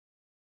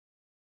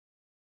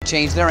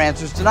change their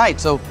answers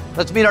tonight. So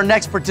let's meet our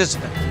next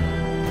participant.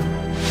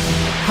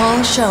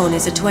 Paul Schoen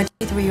is a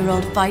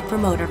 23-year-old fight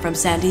promoter from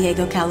San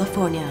Diego,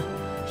 California.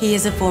 He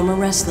is a former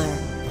wrestler.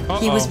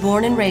 He was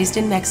born and raised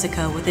in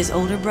Mexico with his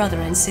older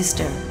brother and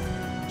sister.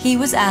 He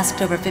was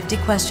asked over 50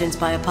 questions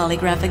by a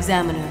polygraph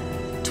examiner.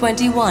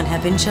 21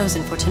 have been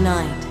chosen for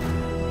tonight.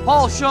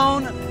 Paul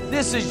Schoen,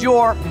 this is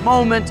your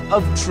moment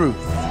of truth.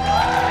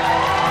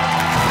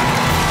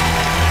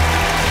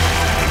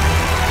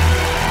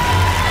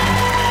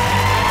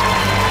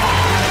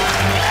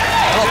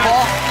 Hello,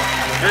 Paul.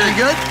 You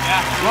good?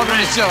 Yeah. Welcome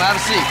to the show. Have a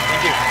seat.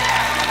 Thank you.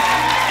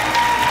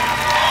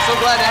 So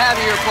glad to have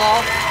you here,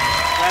 Paul.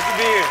 Glad to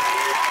be here.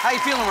 How you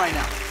feeling right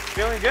now?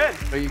 Feeling good.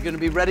 Are you going to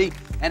be ready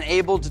and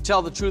able to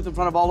tell the truth in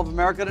front of all of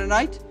America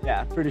tonight?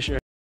 Yeah, pretty sure.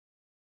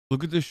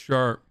 Look at this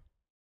shirt.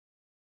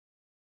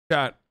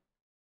 Chat,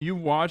 you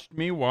watched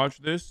me watch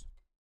this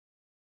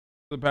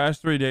the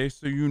past 3 days,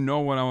 so you know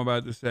what I'm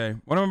about to say.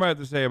 What I'm about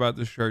to say about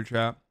this shirt,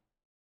 chat.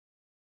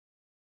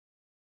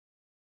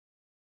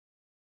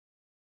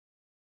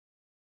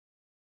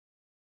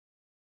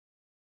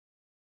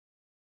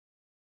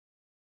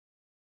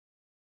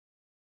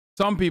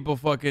 Some people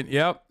fucking,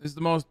 yep, this is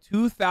the most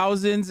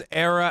 2000s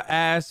era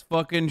ass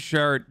fucking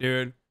shirt,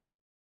 dude.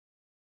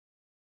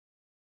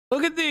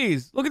 Look at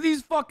these. Look at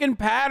these fucking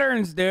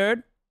patterns,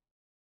 dude.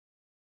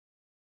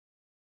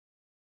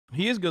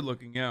 He is good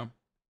looking, yeah.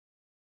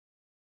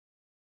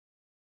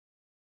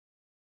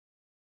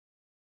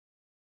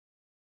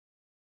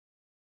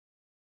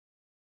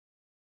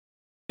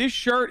 This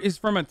shirt is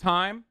from a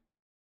time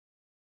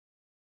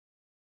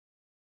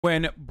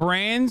when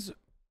brands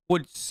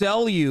would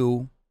sell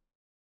you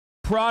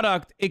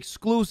product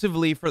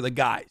exclusively for the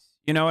guys.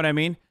 You know what I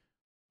mean?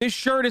 This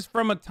shirt is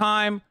from a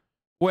time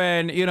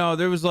when, you know,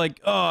 there was like,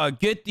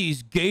 get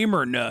these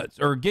gamer nuts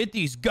or get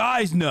these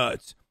guys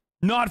nuts,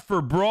 not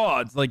for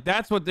broads. Like,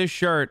 that's what this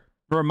shirt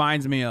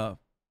reminds me of.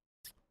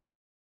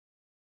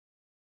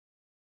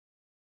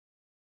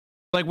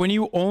 Like when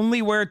you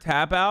only wear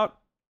tap out,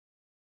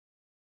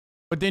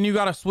 but then you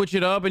got to switch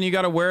it up and you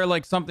got to wear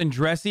like something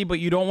dressy, but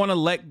you don't want to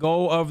let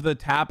go of the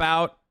tap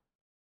out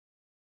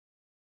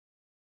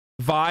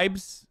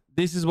vibes.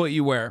 This is what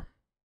you wear.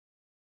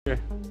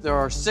 There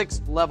are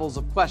 6 levels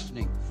of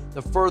questioning.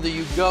 The further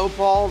you go,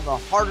 Paul, the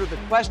harder the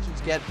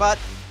questions get. But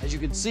as you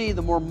can see,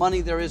 the more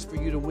money there is for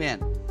you to win.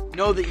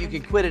 Know that you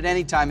can quit at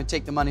any time and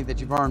take the money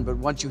that you've earned. But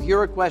once you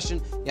hear a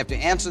question, you have to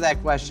answer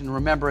that question.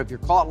 Remember, if you're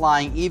caught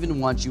lying even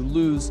once, you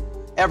lose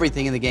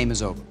everything and the game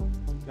is over.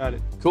 Got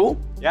it. Cool?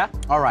 Yeah?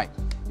 All right.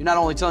 You're not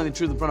only telling the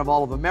truth in front of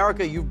all of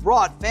America, you've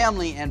brought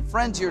family and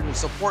friends here to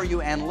support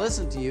you and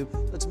listen to you.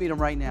 Let's meet them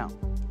right now.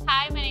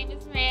 Hi, my name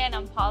is Maria and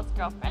I'm Paul's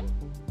girlfriend.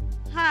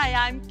 Hi,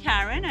 I'm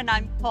Karen and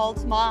I'm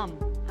Paul's mom.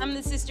 I'm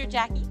the sister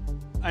Jackie.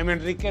 I'm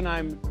Enrique and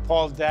I'm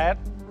Paul's dad.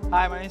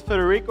 Hi, my name's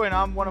Federico and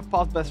I'm one of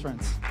Paul's best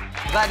friends.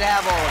 Glad to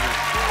have all of you.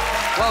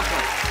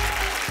 Welcome.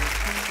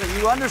 So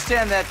you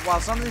understand that while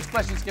some of these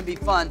questions can be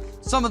fun,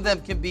 some of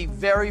them can be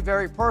very,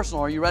 very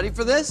personal. Are you ready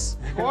for this?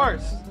 Of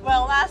course.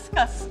 Well, ask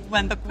us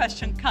when the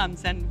question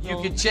comes and You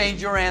can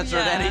change your answer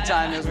at any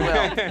time as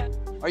well.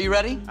 Are you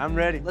ready? I'm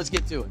ready. Let's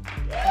get to it.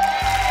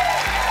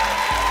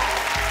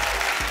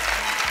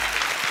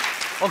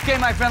 Okay,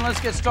 my friend,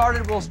 let's get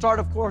started. We'll start,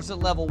 of course, at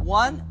level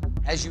 1.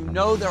 As you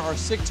know, there are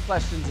 6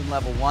 questions in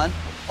level 1.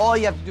 All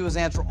you have to do is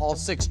answer all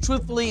 6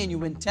 truthfully, and you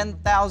win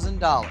 $10,000.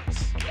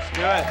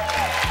 Good.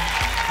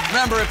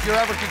 Remember, if you're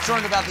ever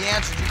concerned about the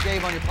answers you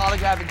gave on your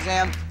polygraph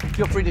exam,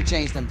 feel free to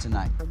change them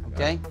tonight,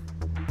 okay?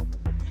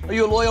 Are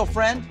you a loyal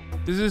friend?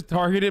 This is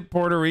targeted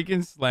Puerto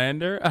Rican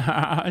slander.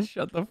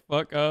 Shut the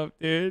fuck up,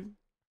 dude.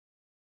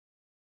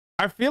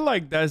 I feel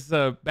like that's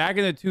back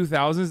in the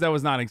 2000s, that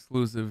was not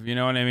exclusive. You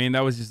know what I mean?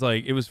 That was just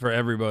like, it was for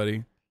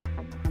everybody.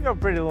 You're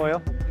pretty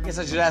loyal. I guess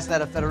I should ask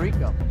that of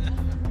Federico.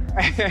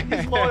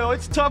 He's loyal.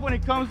 It's tough when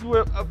it comes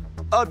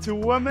to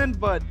women,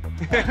 but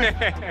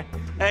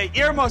hey,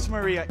 earmuffs,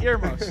 Maria,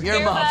 earmuffs.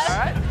 Earmuffs. All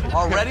right.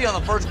 Already on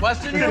the first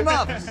question,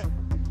 earmuffs.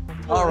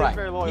 All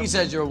Very loyal. right. He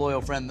says you're a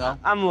loyal friend, though.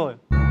 I'm loyal.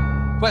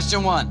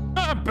 Question 1.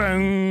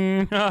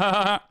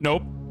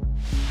 Nope.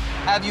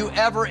 Have you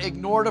ever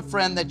ignored a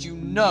friend that you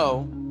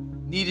know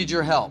needed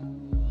your help?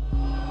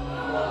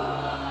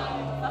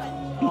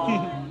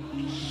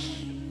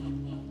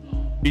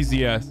 Easy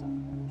yes.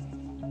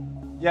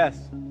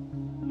 Yes.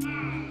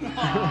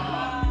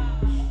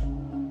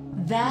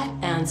 That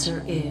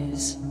answer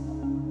is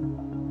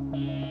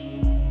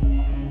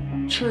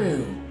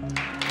true.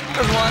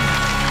 Good one.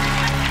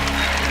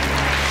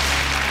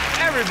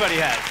 Everybody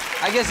has.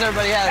 I guess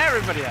everybody has.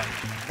 Everybody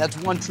has. That's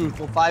 1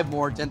 truthful, 5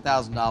 more,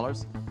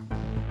 $10,000.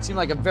 Seem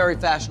like a very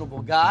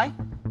fashionable guy.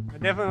 I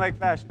definitely like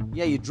fashion.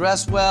 Yeah, you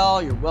dress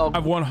well, you're well.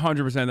 I've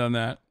 100% done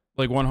that.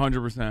 Like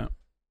 100%.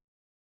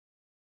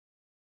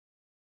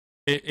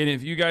 And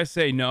if you guys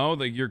say no,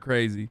 like you're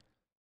crazy.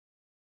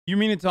 You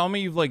mean to tell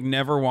me you've like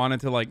never wanted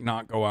to like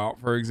not go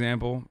out, for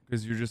example,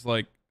 because you're just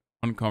like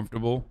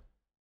uncomfortable?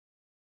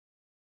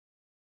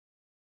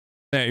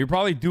 Yeah, you're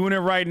probably doing it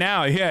right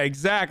now. Yeah,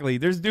 exactly.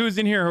 There's dudes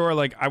in here who are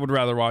like, I would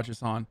rather watch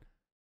Hasan.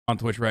 on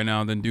Twitch right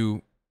now than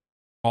do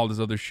all this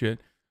other shit.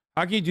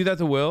 How can you do that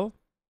to Will?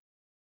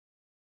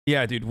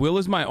 Yeah, dude, Will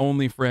is my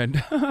only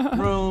friend.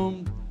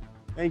 Room.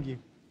 Thank you.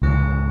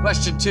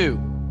 Question 2.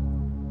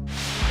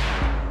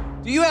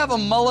 Do you have a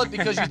mullet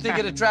because you think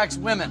it attracts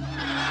women?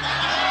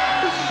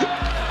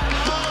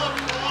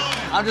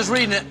 I'm just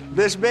reading it.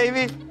 This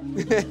baby?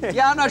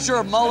 Yeah, I'm not sure.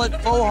 A mullet,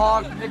 faux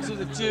hawk, mix of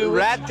the two.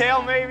 Rat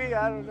tail, maybe?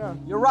 I don't know.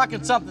 You're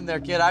rocking something there,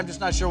 kid. I'm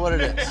just not sure what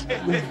it is.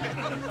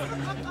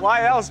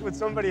 Why else would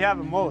somebody have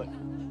a mullet?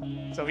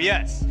 So,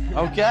 yes.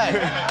 Okay.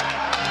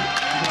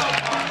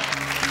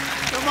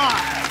 Come on.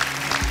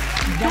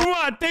 Come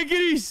on, take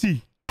it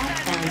easy.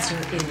 That answer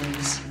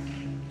is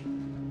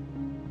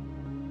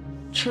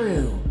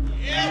true.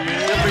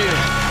 Good for you.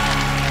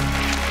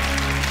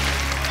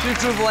 2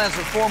 truthful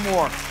answers, 4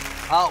 more.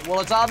 Well,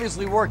 it's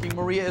obviously working.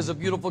 Maria is a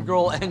beautiful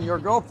girl and your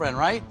girlfriend,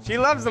 right? She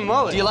loves the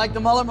mullet. Do you like the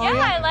mullet, Maria?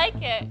 Yeah, I like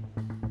it.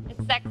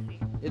 It's sexy.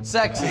 It's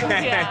sexy.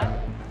 Yeah.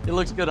 It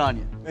looks good on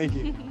you. Thank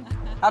you.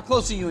 How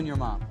close are you and your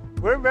mom?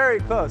 We're very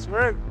close.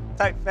 We're a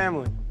tight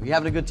family. Are you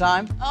having a good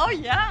time? Oh,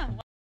 yeah.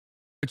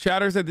 The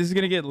chatter said this is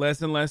going to get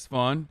less and less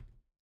fun.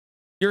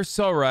 You're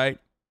so right.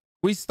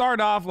 We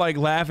start off like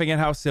laughing at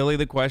how silly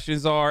the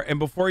questions are, and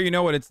before you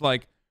know it, it's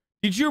like,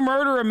 did you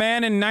murder a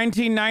man in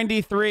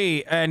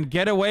 1993 and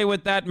get away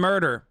with that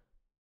murder?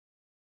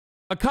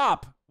 A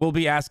cop will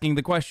be asking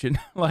the question.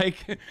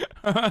 Like,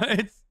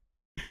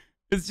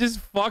 it's just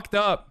fucked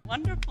up.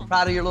 Wonderful.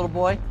 Proud of your little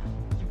boy?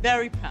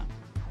 Very proud.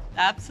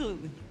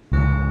 Absolutely.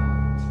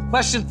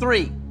 Question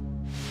 3.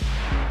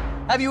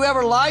 Have you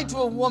ever lied to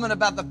a woman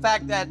about the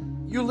fact that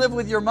you live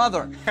with your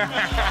mother?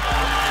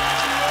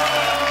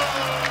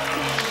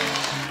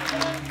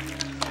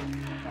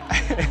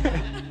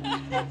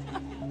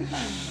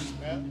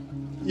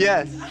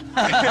 Yes.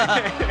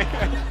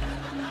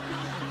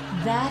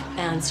 That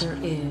answer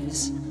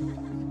is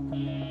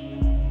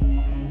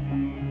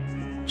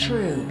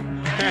true. 3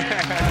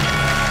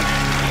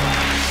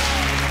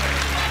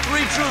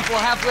 truthful,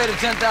 halfway to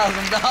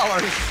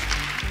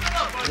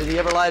 $10,000. Did he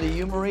ever lie to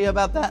you, Maria,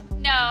 about that?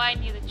 No, I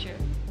knew the truth.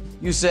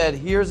 You said,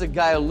 here's a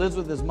guy who lives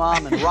with his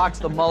mom and rocks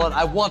the mullet.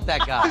 I want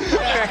that guy.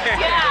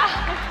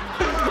 Yeah.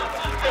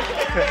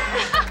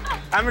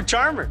 I'm a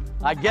charmer.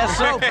 I guess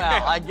so,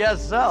 pal. I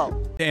guess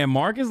so. Damn,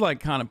 Mark is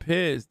like kind of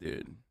pissed,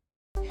 dude.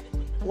 I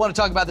want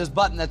to talk about this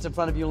button that's in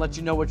front of you and let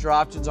you know what your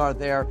options are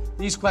there.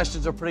 These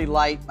questions are pretty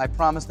light. I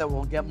promise that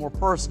we'll get more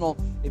personal.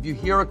 If you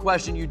hear a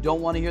question you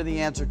don't want to hear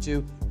the answer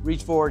to,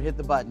 reach forward, hit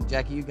the button.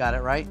 Jackie, you got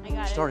it, right? I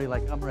got it. Story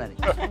like, I'm ready.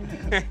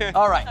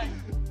 All right.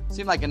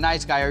 Seem like a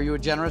nice guy. Are you a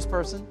generous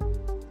person?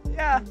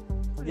 Yeah.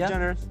 Pretty Yeah?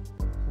 generous.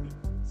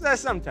 So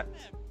sometimes.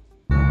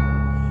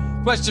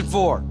 Question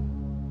 4.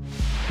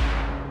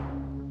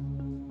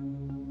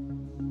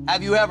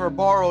 Have you ever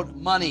borrowed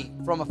money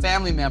from a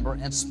family member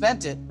and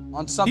spent it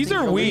on something These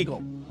are illegal?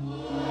 weak.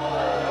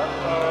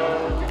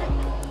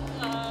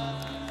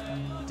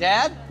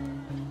 Dad?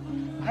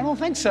 I don't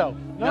think so.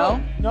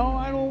 No? No,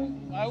 I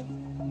don't.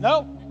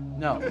 No.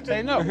 No.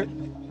 Say no.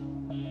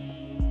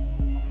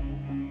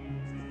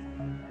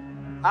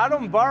 I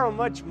don't borrow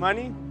much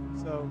money,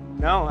 so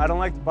no, I don't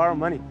like to borrow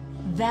money.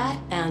 That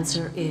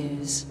answer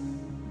is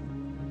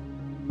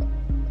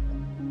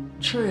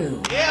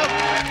true.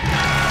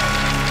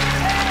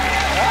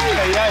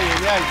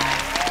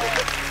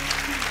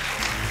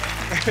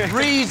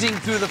 Breezing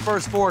through the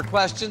first 4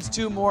 questions.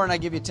 2 more and I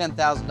give you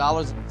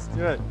 $10,000. Let's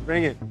do it.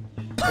 Bring it.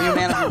 Are you a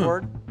man of your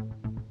word?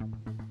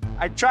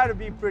 I try to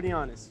be pretty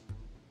honest.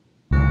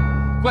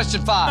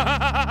 Question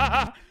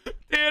 5.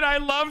 Dude, I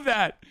love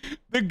that.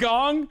 The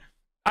gong,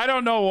 I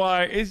don't know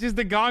why. It's just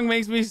the gong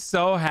makes me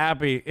so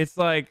happy. It's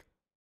like,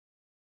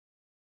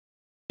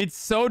 it's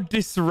so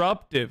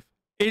disruptive.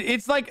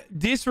 It's like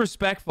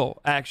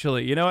disrespectful,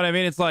 actually. You know what I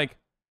mean? It's like,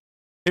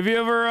 if you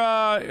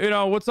ever, you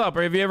know, what's up?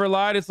 Or have you ever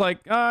lied? It's like,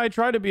 I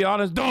try to be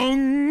honest.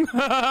 Dong!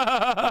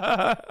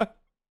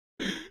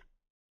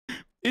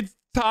 It's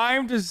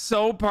timed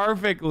so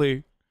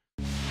perfectly.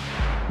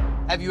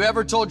 Have you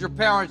ever told your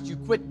parents you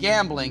quit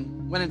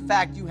gambling when in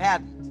fact you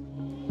hadn't?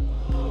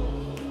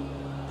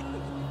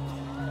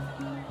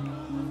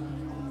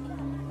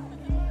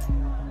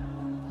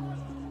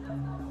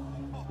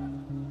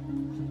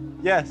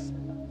 Yes.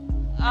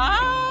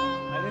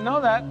 I didn't know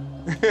that.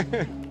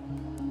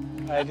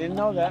 I didn't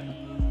know that.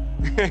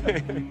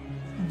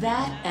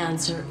 That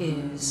answer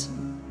is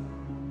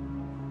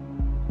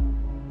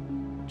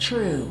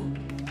true.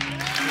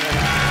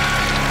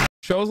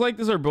 Shows like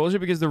this are bullshit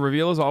because the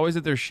reveal is always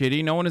that they're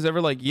shitty. No one is ever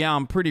like, yeah,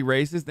 I'm pretty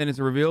racist. Then it's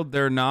revealed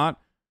they're not.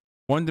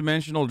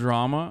 One-dimensional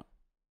drama.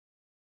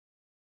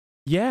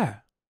 Yeah.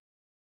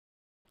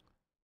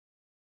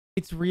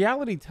 It's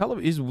reality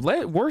television. It's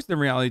worse than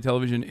reality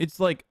television. It's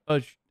like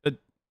a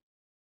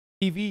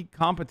TV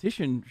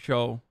competition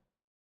show.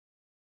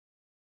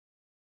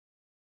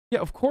 Yeah,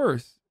 of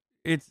course.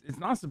 It's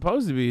not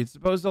supposed to be. It's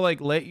supposed to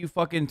like let you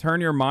fucking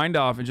turn your mind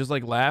off and just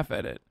like laugh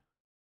at it.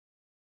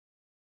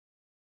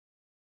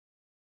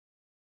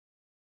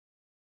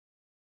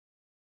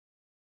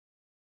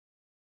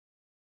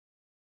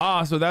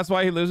 Ah, so that's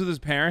why he lives with his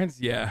parents?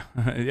 Yeah.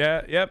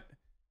 Yeah, yep.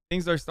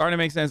 Things are starting to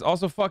make sense.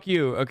 Also, fuck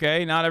you,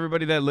 okay? Not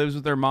everybody that lives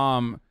with their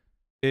mom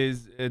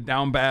is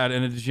down bad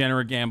and a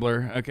degenerate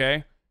gambler,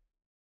 okay?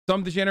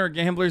 Some degenerate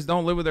gamblers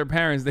don't live with their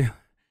parents. They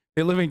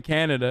live in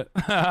Canada.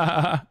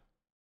 Bad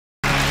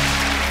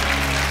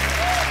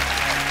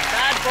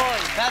boy.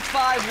 That's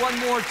 5. One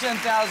more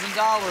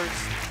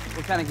 $10,000.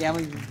 What kind of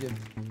gambling did you do?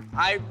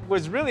 I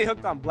was really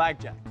hooked on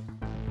blackjack.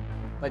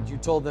 But you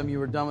told them you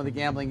were done with the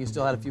gambling. You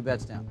still had a few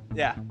bets down.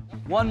 Yeah.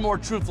 One more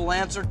truthful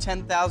answer.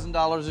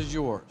 $10,000 is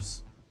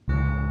yours.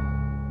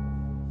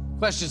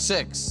 Question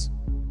 6.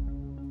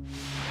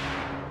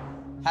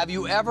 Have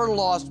you ever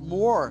lost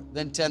more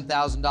than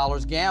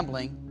 $10,000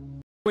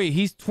 gambling? Wait,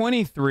 he's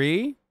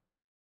 23?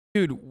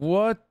 Dude,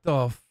 what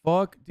the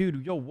fuck?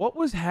 Dude, yo, what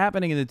was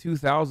happening in the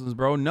 2000s,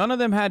 bro? None of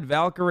them had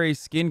Valkyrie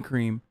skin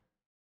cream.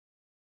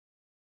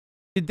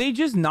 Did they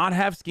just not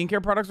have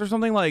skincare products or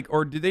something? Like,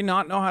 or did they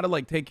not know how to,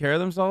 like, take care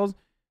of themselves?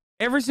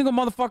 Every single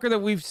motherfucker that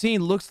we've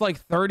seen looks like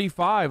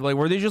 35. Like,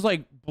 were they just,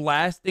 like,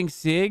 blasting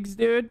cigs,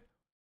 dude?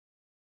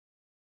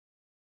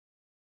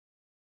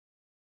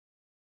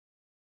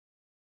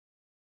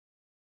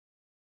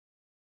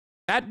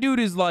 That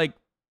dude is, like,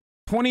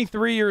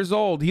 23 years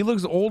old. He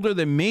looks older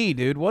than me,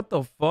 dude. What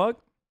the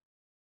fuck?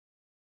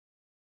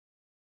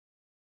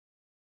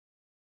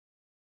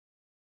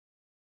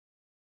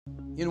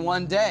 In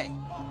one day.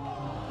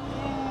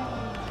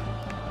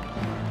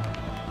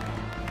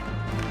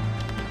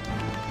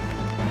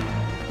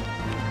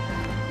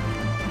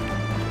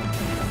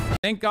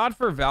 Thank God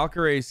for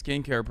Valkyrie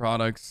skincare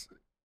products,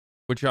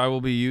 which I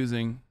will be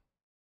using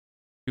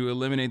to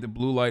eliminate the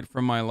blue light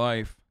from my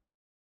life.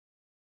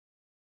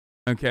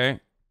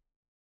 Okay.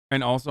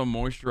 And also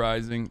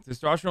moisturizing.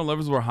 Testosterone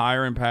levels were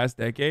higher in past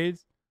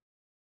decades.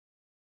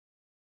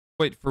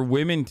 Wait, for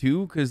women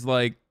too? Because,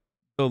 like,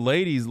 the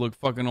ladies look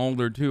fucking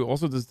older too.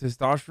 Also, does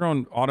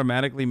testosterone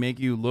automatically make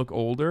you look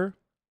older?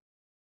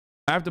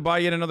 I have to buy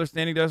yet another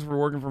standing desk for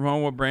working from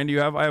home. What brand do you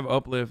have? I have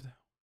Uplift.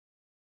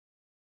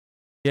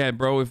 Yeah,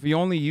 bro, if he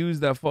only used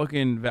that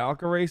fucking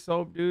Valkyrie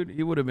soap, dude,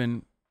 he would have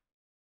been...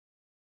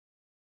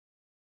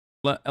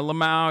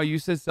 Lamau, you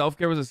said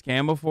self-care was a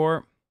scam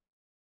before.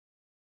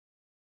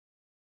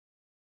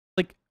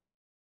 Like,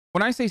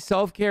 when I say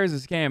self-care is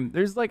a scam,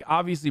 there's, like,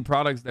 obviously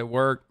products that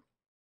work.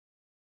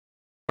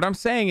 What I'm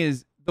saying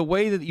is the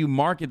way that you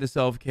market the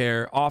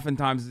self-care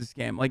oftentimes is a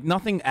scam. Like,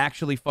 nothing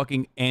actually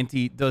fucking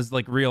does,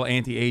 like, real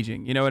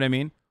anti-aging. You know what I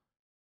mean?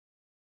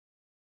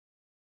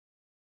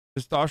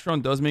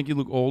 Testosterone does make you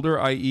look older,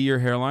 i.e. your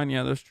hairline.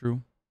 Yeah, that's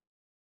true.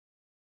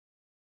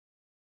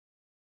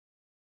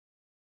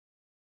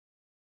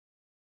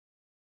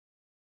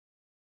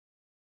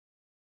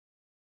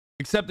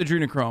 Except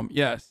adrenochrome,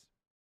 yes.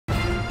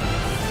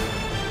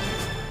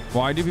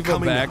 Why do people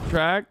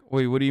backtrack?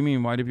 Wait, what do you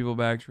mean? Why do people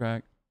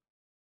backtrack?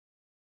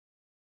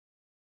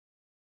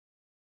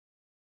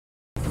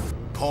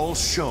 Paul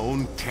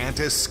Schoen can't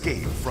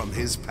escape from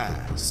his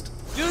past.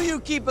 Do you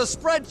keep a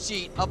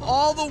spreadsheet of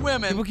all the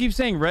women? People keep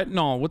saying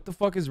retinol. What the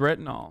fuck is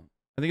retinol?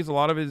 I think it's a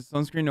lot of it is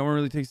sunscreen no one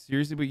really takes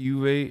seriously, but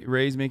UV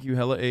rays make you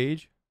hella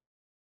age.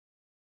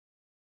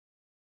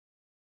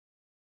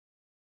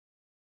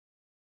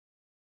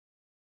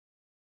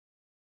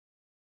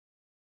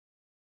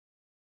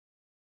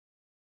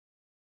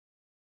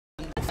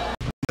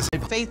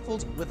 Faithful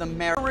with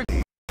America.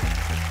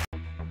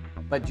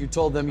 But you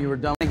told them you were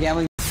done with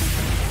gambling.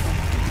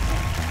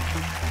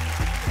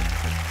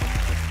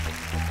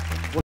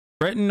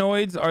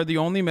 Retinoids are the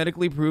only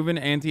medically proven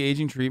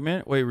anti-aging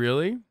treatment. Wait,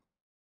 really?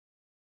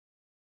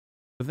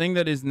 The thing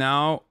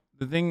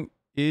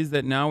is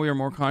that now we are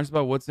more conscious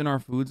about what's in our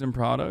foods and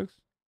products.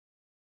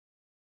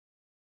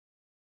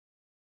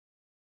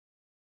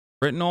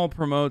 Retinol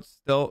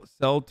promotes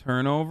cell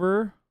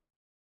turnover.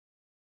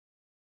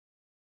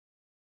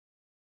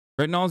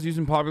 Retinol is used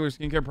in popular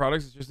skincare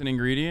products. It's just an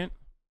ingredient.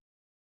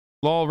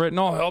 Lol,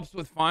 retinol helps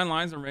with fine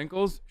lines and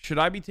wrinkles. Should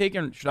I be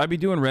doing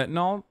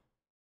retinol?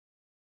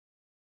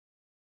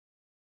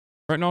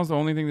 Retinol is the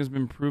only thing that's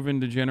been proven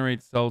to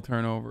generate cell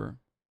turnover.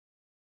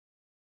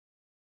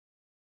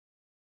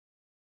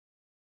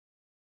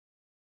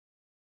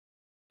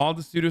 All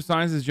the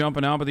pseudoscience is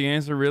jumping out, but the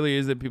answer really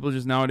is that people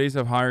just nowadays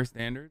have higher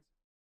standards.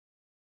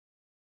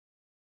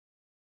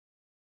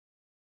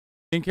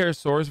 Skincare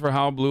source for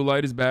how blue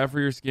light is bad for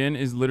your skin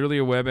is literally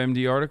a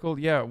WebMD article.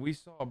 Yeah, we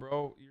saw,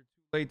 bro. You're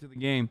too late to the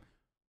game.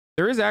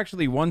 There is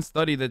actually one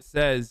study that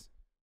says,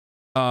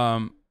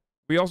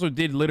 we also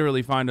did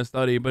literally find a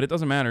study, but it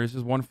doesn't matter. It's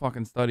just one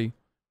fucking study.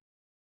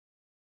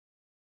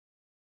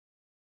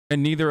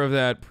 And neither of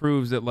that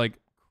proves that, like,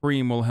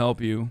 cream will help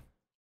you.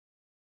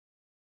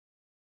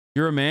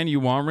 You're a man, you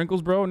want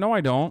wrinkles, bro? No,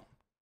 I don't.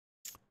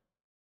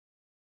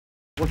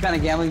 What kind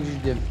of gambling did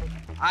you do?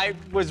 I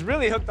was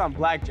really hooked on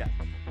blackjack.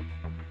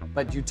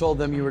 But you told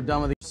them you were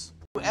done with it.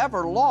 You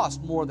ever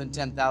lost more than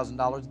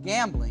 $10,000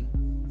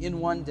 gambling in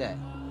one day?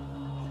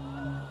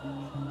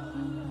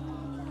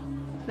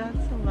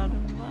 That's a lot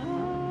of money.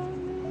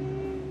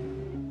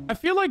 I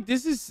feel like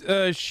this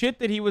is shit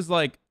that he was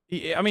like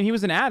I mean, he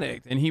was an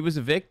addict and he was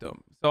a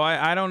victim. So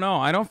I don't know.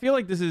 I don't feel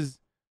like this is.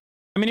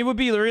 I mean, it would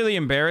be really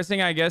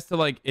embarrassing, I guess, to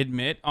like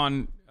admit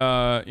on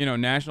you know,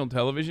 national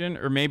television,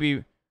 or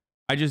maybe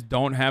I just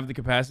don't have the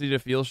capacity to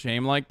feel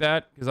shame like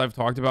that because I've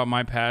talked about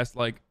my past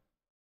like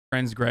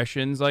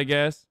transgressions, I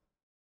guess.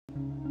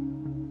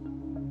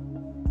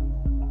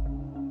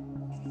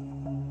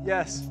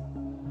 Yes.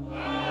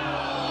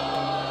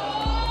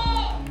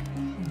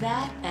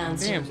 That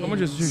answer Damn, someone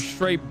just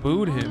straight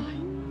booed him.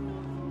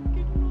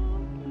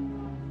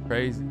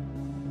 Crazy.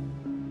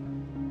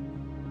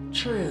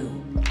 True.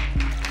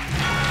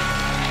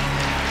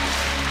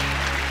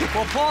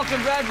 Well, Paul,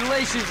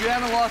 congratulations. You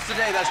haven't lost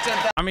today. That's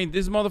 10,000. I mean,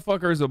 this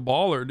motherfucker is a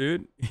baller,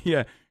 dude.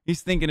 Yeah,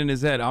 he's thinking in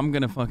his head, I'm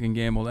gonna fucking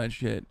gamble that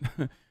shit.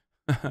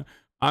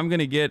 I'm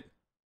gonna get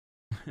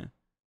 $1,000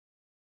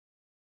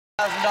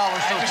 so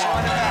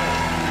far.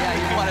 Yeah,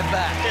 you won it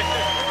back.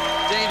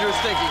 Dangerous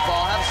thinking,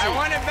 Paul. Have a seat. I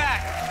want it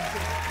back.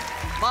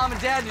 Mom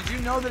and Dad, did you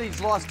know that he's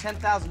lost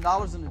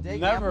 $10,000 in a day?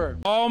 Never.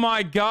 Oh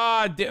my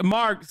God,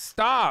 Mark,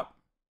 stop.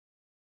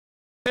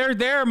 They're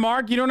there,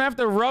 Mark. You don't have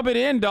to rub it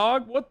in,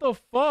 dog. What the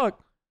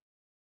fuck?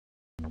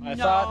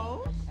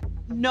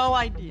 No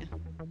idea.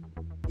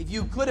 If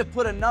you could have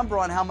put a number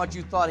on how much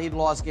you thought he'd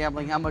lost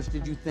gambling, how much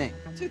did you think?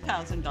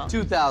 $2,000.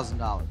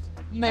 $2,000.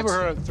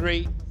 Neighborhood of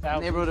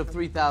 $3,000. Neighborhood of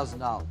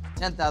 $3,000.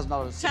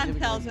 $10,000.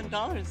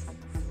 $10,000.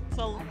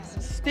 So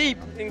steep.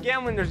 In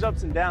gambling, there's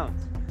ups and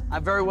downs.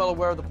 I'm very well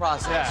aware of the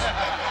process.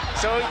 Yeah.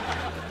 So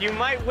you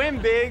might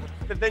win big,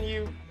 but then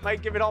you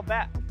might give it all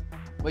back.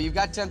 Well, you've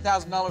got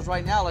 $10,000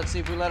 right now. Let's see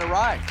if we let it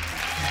ride.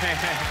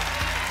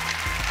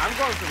 I'm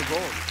going for the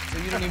gold. So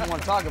you don't even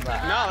want to talk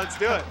about it. No, let's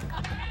do it.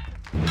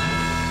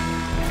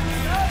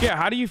 Yeah,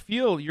 how do you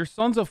feel? Your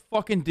son's a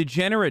fucking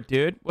degenerate,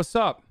 dude. What's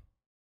up?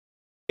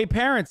 Hey,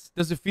 parents,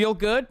 does it feel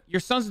good? Your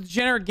son's a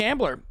degenerate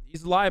gambler.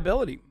 He's a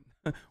liability.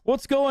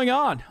 What's going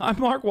on? I'm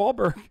Mark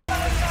Wahlberg.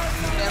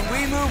 And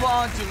we move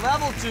on to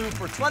level 2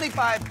 for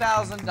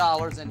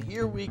 $25,000, and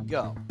here we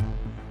go.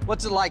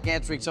 What's it like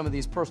answering some of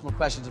these personal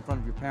questions in front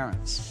of your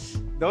parents?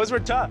 Those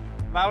were tough.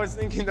 I was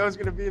thinking those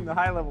were going to be in the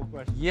high-level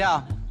questions.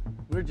 Yeah,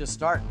 we're just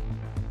starting.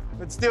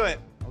 Let's do it.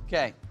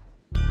 Okay.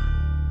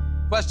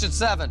 Question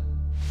 7.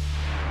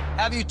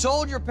 Have you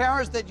told your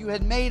parents that you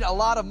had made a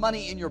lot of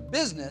money in your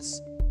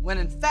business when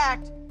in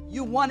fact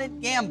you won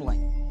it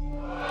gambling?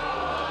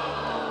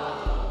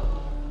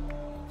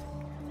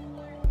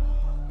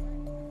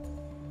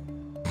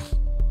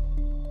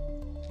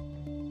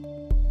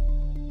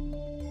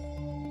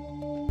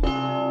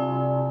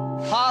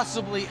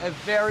 Possibly a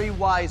very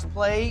wise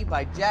play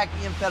by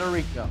Jackie and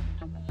Federico.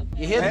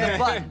 You hit the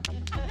button.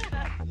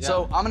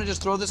 So I'm gonna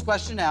just throw this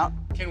question out.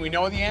 Can we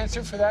know the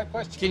answer for that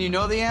question? Can you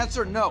know the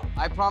answer? No.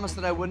 I promised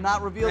that I would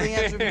not reveal the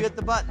answer if you hit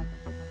the button.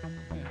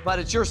 But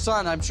it's your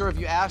son. I'm sure if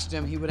you asked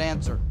him, he would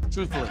answer,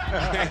 truthfully.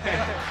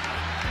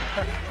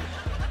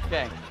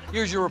 Okay,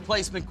 here's your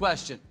replacement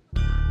question.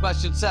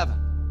 Question 7.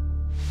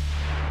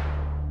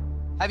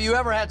 Have you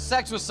ever had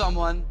sex with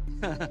someone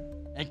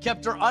and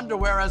kept her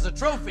underwear as a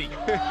trophy?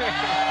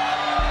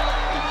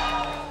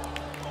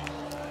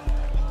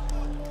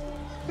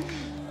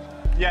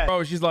 Yeah.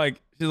 Bro, she's like,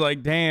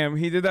 damn,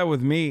 he did that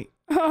with me.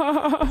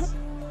 That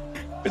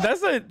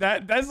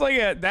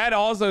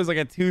also is like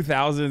a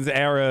 2000s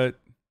era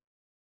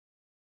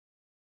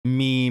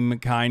meme,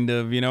 kind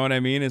of. You know what I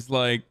mean? It's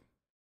like,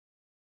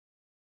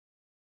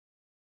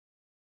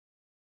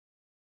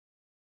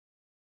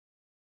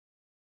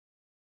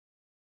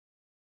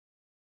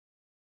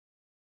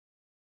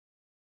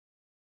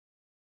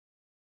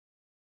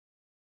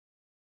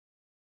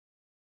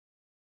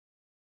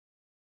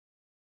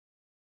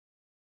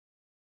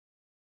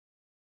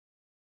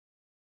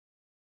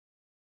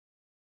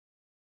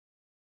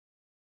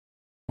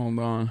 hold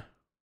on.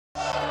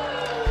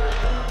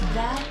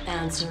 That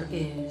answer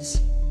is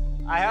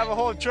I have a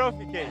whole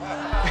trophy case.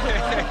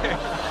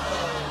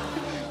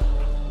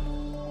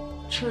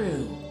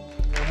 true.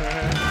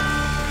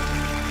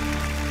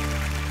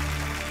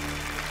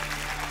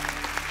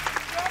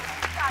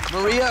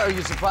 Maria, are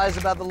you surprised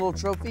about the little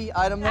trophy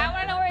item there? I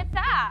want to know where it's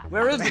at.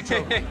 Where is the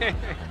trophy?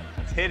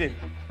 It's hidden.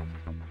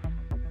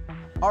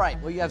 All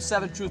right, well, you have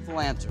 7 truthful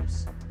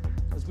answers.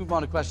 Let's move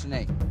on to question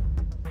 8.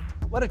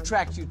 What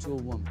attracts you to a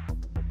woman?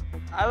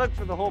 I look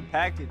for the whole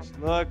package.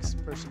 Looks,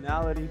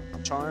 personality,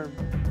 charm.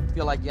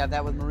 Feel like you have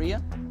that with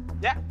Maria?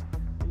 Yeah,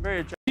 I'm very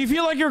attractive. You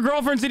feel like your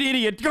girlfriend's an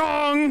idiot.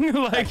 Gong!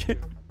 Like,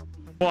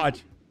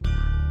 watch.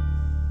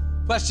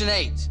 Question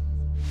 8.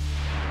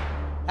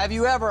 Have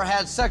you ever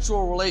had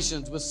sexual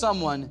relations with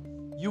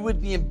someone you would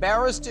be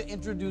embarrassed to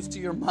introduce to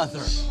your mother?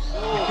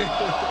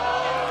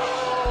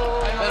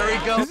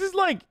 Federico? This is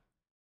like,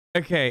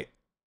 okay,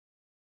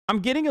 I'm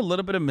getting a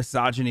little bit of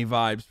misogyny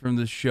vibes from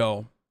this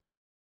show.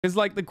 It's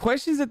like the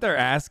questions that they're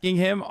asking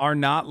him are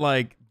not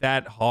like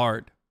that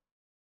hard.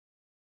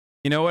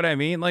 You know what I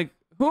mean? Like,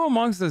 who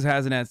amongst us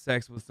hasn't had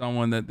sex with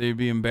someone that they'd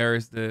be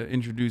embarrassed to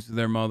introduce to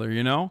their mother,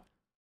 you know?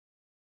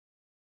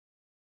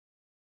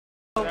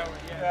 You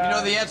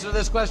know the answer to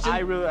this question?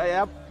 I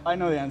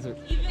know the answer.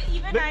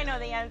 Even I know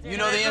the answer. You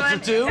know the answer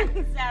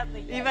too?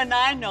 Sadly. Yes. Even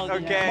I know the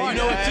Okay. answer. You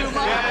know it too,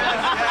 Mom?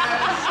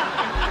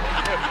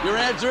 Your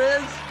answer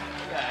is?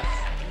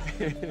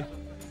 Yes.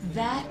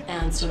 That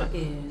answer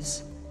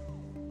is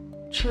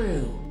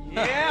true.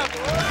 Yeah,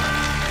 boy.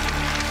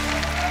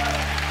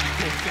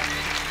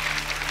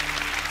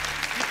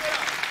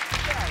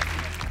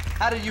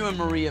 How did you and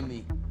Maria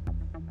meet?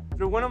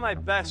 Through one of my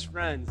best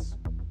friends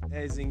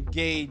is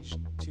engaged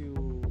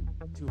to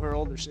her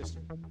older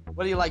sister.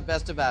 What do you like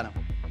best about him?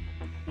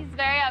 He's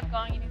very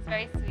outgoing and he's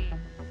very sweet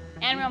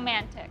and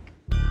romantic.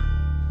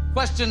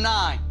 Question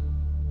 9.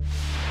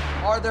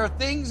 Are there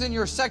things in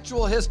your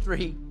sexual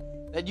history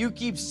that you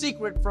keep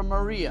secret from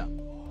Maria?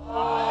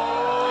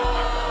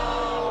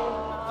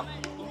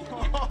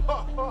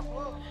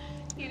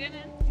 He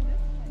didn't.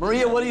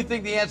 Maria, what do you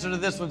think the answer to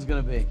this one's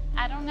going to be?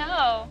 I don't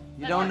know.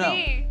 You don't know.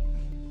 Me.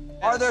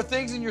 Are there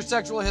things in your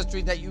sexual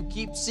history that you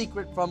keep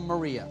secret from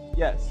Maria?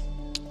 Yes.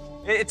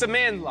 It's a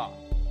man law.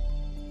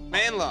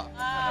 Man law.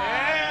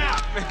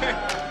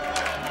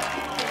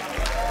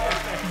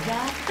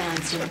 That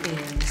answer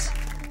is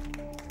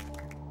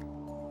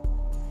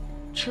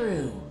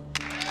true.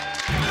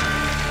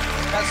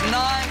 That's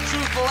 9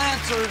 truthful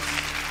answers.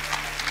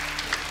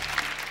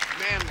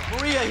 Man law.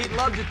 Maria, he'd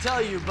love to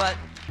tell you, but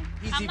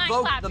he's I'm not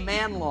evoked the clapping.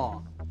 man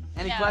law.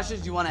 Any Yeah.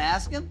 questions you want to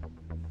ask him?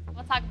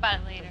 We'll talk about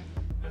it later.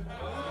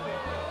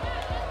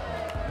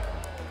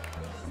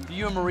 Do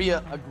you and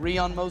Maria agree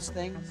on most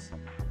things?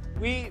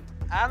 We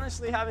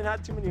honestly haven't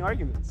had too many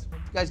arguments. You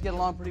guys get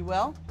along pretty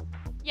well?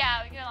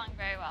 Yeah, we get along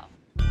very well.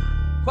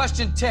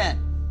 Question 10.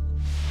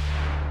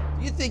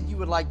 Do you think you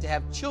would like to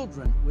have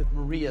children with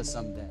Maria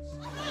someday?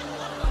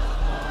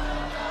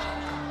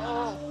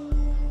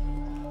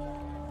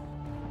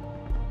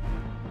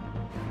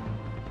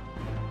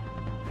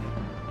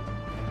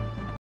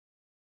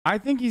 I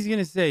think he's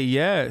gonna say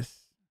yes.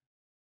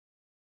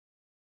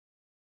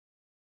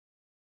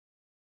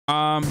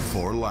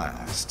 For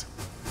last.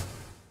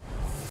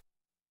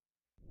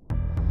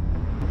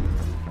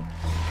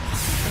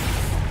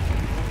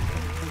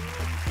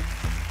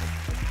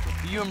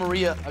 Do you and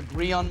Maria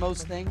agree on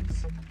most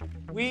things?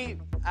 We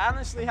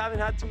honestly haven't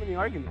had too many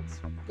arguments.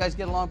 You guys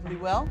get along pretty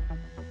well?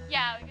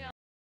 Yeah, we get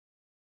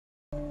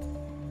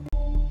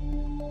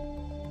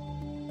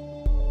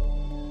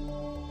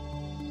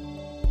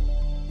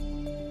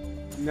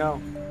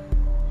No.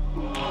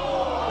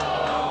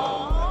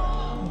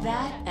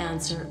 That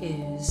answer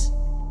is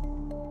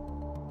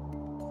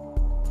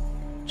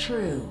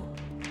true.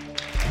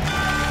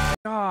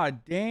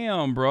 God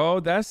damn, bro.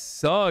 That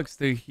sucks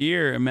to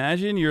hear.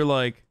 Imagine you're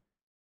like,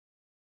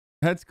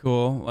 that's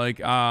cool. Like,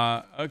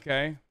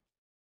 okay.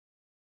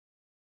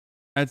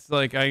 That's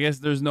like, I guess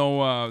there's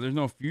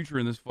no future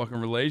in this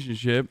fucking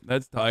relationship.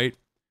 That's tight.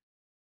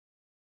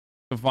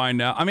 To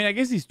find out. I mean, I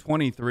guess he's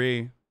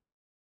 23.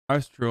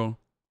 That's true.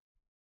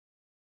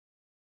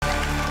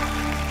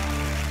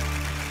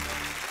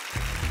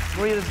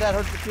 Maria, does that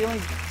hurt your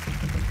feelings?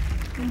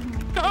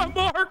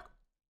 Mark!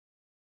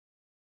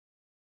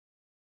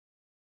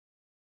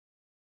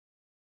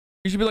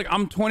 You should be like,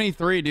 I'm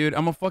 23, dude.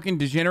 I'm a fucking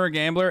degenerate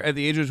gambler at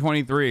the age of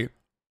 23. Do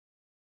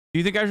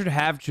you think I should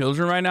have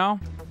children right now?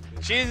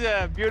 She's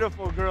a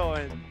beautiful girl,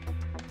 and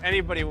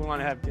anybody would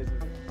want to have kids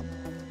with her.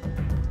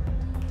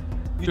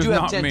 You Just do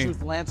have not 10 me.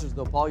 truthful answers,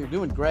 though, Paul. You're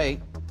doing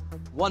great.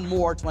 One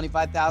more,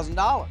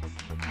 $25,000.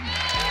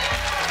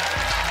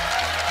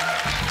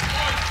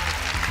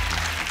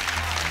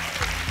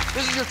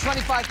 This is your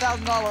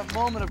 $25,000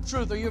 moment of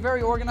truth. Are you a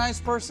very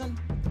organized person?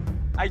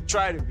 I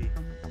try to be.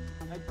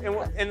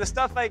 And the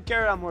stuff I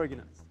carry, I'm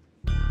organized.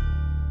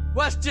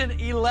 Question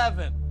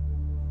 11.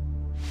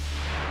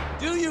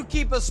 Do you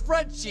keep a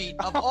spreadsheet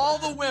of all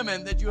the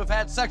women that you have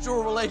had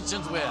sexual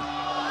relations with? Oh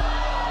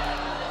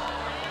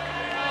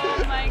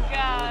my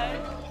God.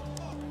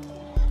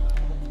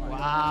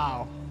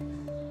 Wow.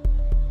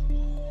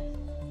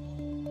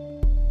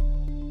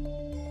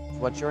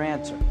 What's your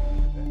answer?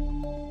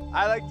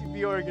 I like to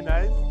be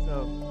organized,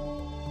 so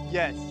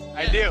yes,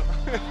 I do.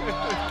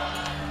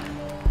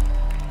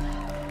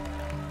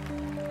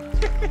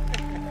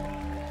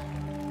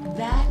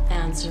 That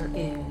answer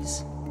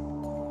is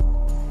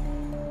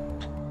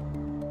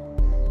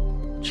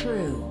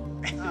true.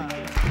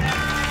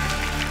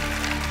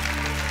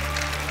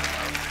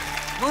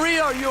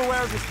 Maria, are you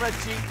aware of the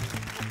spreadsheet?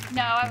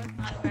 No, I was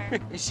not aware.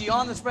 Is she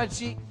on the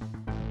spreadsheet?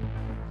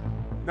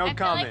 No I feel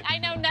comment. like I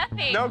know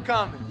nothing. No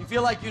comment. You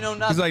feel like you know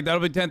nothing? He's like,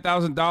 that'll be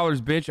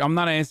 $10,000, bitch. I'm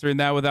not answering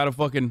that without a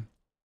fucking...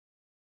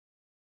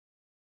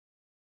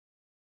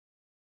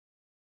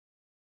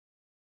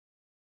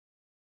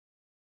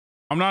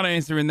 I'm not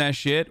answering that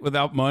shit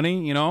without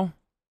money, you know?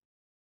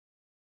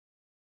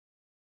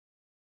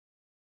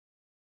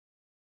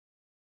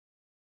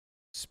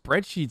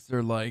 Spreadsheets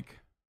are like,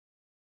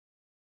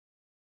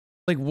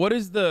 what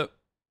is the...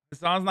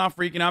 Hassan's not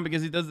freaking out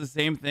because he does the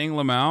same thing,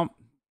 Lamount.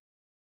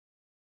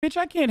 Bitch,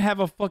 I can't have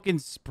a fucking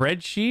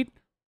spreadsheet.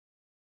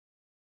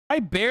 I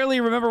barely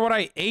remember what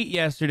I ate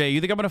yesterday. You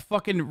think I'm gonna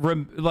fucking,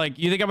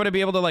 you think I'm gonna be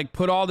able to, like,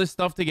 put all this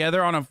stuff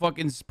together on a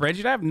fucking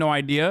spreadsheet? I have no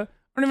idea.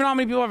 don't even know how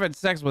many people I've had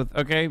sex with,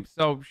 okay?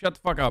 So shut the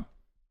fuck up.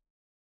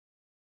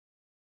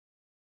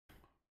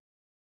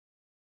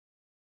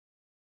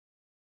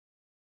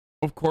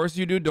 Of course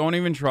you do. Don't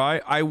even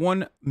try. I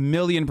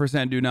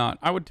 1,000,000% do not.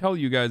 I would tell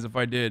you guys if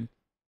I did.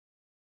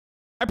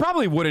 I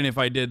probably wouldn't if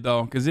I did,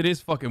 though, because it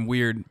is fucking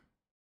weird.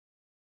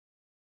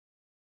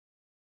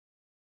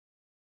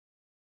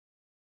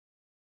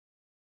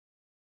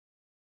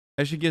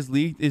 That shit gets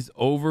leaked is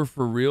over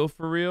for real,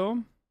 for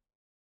real?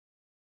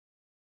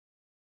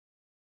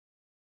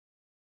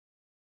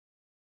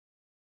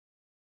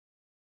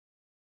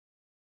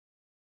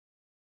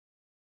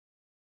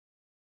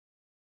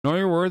 Know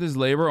your worth is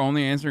labor.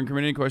 Only answer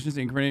incriminating questions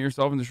to incriminate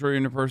yourself and destroy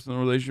your interpersonal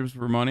relationships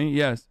for money.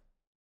 Yes.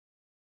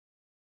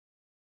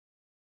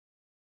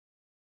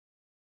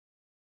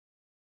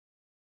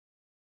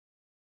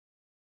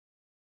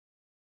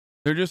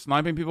 They're just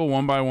sniping people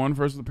one by one.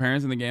 First the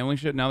parents and the gambling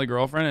shit. Now the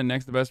girlfriend and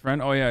next the best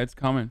friend. Oh yeah, it's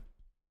coming.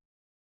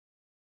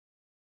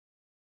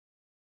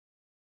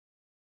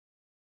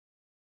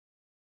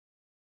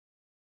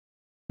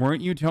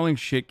 Weren't you telling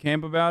shit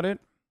camp about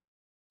it?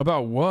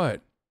 About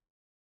what?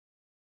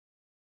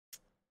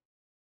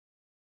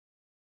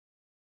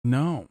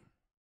 No.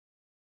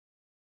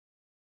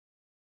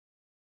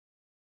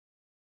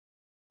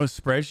 A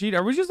spreadsheet?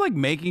 Are we just like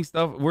making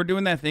stuff? We're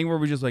doing that thing where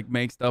we just like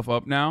make stuff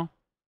up now.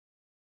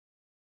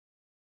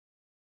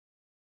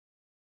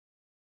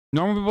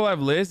 Normal people have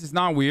lists. It's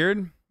not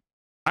weird.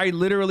 I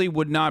literally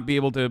would not be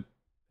able to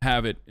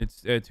have it.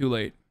 It's too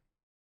late.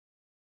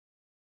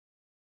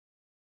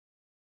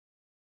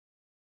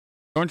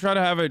 Don't try to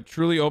have a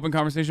truly open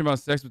conversation about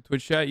sex with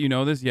Twitch chat. You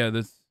know this? Yeah,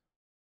 this.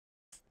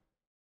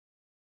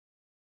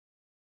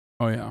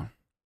 Oh, yeah.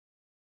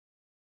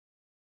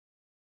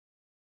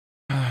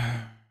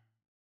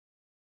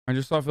 I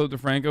just saw Philip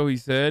DeFranco. He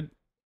said,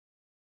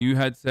 you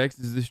had sex.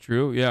 Is this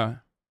true? Yeah.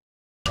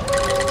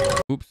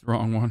 Oops,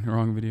 wrong one.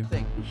 Wrong video.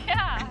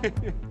 Yeah.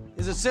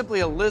 Is it simply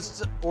a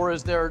list or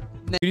is there...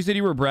 You said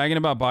you were bragging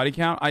about body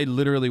count. I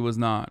literally was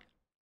not.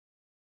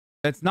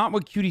 That's not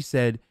what Cutie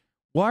said.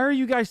 Why are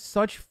you guys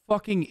such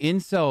fucking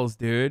incels,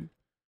 dude?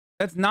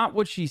 That's not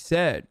what she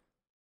said.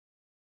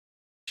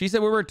 She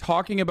said we were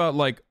talking about,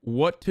 like,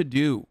 what to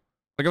do.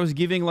 Like, I was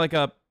giving, like,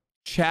 a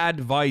Chad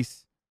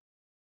advice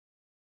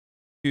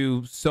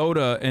to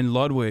Soda and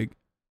Ludwig.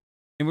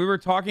 And we were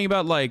talking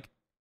about, like,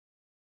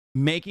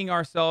 making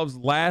ourselves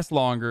last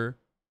longer.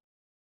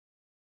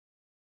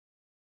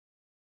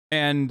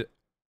 And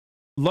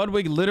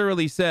Ludwig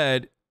literally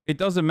said, it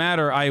doesn't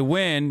matter, I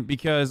win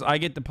because I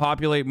get to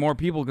populate more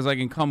people because I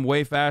can come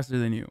way faster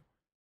than you.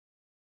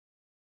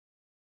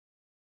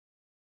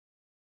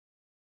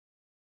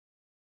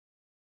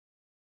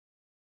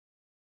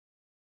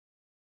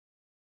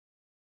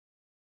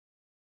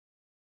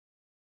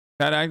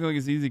 That acting like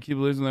it's easy to keep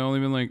lists when they've only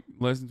been like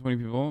less than 20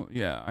 people.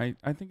 Yeah, I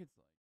think it's like...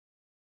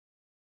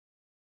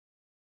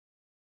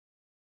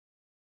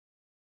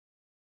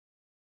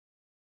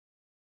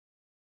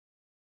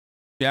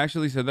 She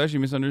actually said that. She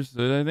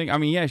misunderstood, I think. I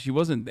mean, yeah, she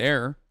wasn't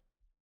there.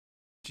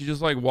 She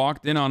just like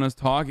walked in on us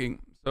talking.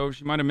 So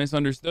she might have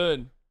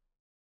misunderstood.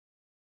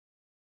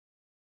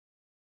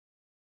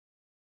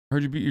 I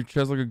heard you beat your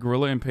chest like a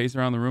gorilla and pace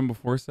around the room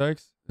before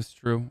sex. That's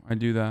true. I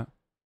do that.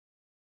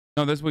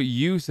 No, that's what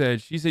you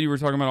said. She said you were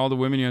talking about all the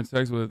women you had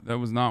sex with. That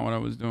was not what I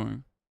was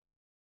doing.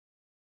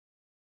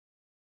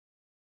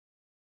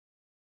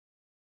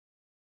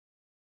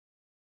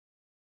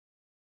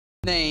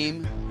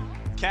 Name.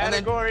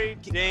 Category,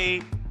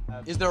 date.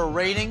 Is there a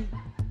rating?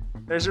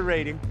 There's a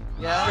rating.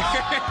 Yeah.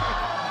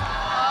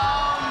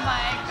 Oh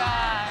my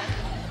God.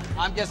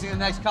 I'm guessing the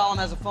next column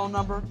has a phone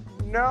number?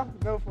 No,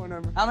 no phone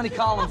number. How many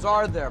columns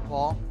are there,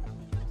 Paul?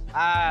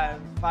 5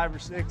 or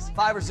 6.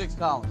 5 or 6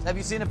 columns. Have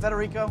you seen it,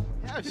 Federico?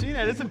 Yeah, I've seen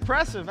it. It's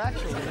impressive,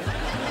 actually.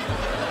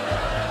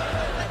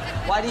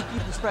 Why do you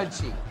keep the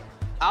spreadsheet?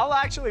 I'll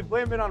actually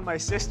blame it on my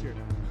sister.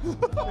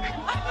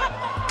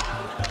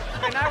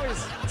 When I was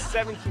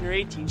 17 or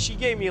 18, she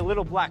gave me a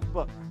little black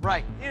book.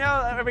 Right. You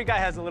know, every guy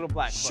has a little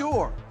black book.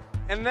 Sure.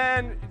 And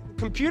then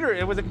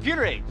it was a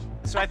computer age.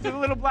 So I threw the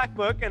little black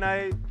book and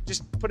I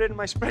just put it in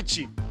my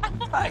spreadsheet.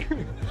 Right.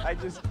 I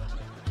just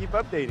keep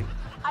updating.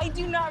 I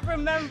do not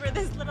remember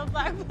this little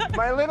black book.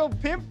 My little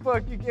pimp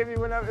book you gave me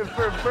for a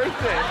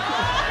birthday.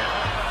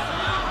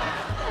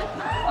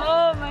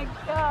 Oh my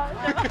God.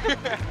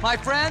 My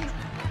friend,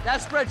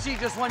 that spreadsheet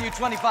just won you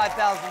 $25,000.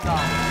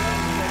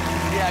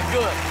 Yeah,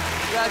 good.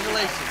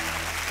 Congratulations.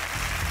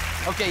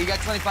 Okay, you got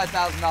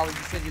 $25,000.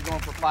 You said you're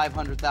going for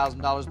 $500,000,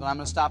 but I'm going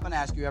to stop and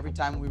ask you every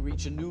time we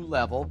reach a new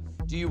level,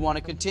 do you want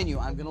to continue?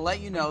 I'm going to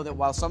let you know that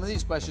while some of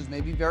these questions may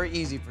be very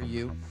easy for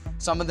you,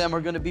 some of them are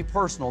going to be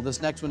personal.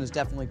 This next one is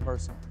definitely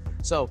personal.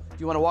 So, do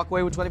you want to walk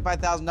away with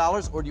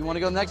 $25,000 or do you want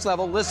to go to the next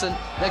level? Listen,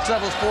 next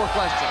level is 4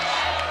 questions.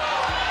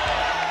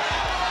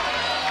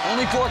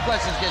 Only 4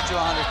 questions get you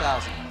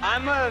 $100,000.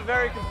 I'm a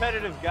very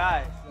competitive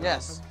guy. So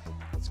yes.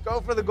 Let's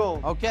go for the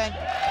gold. Okay.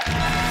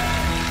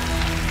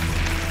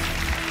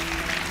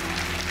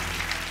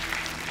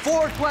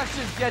 4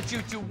 questions get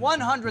you to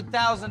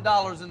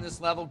 $100,000 in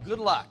this level. Good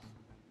luck.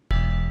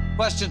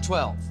 Question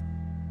 12.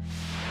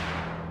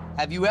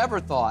 Have you ever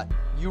thought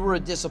you were a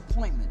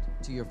disappointment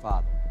to your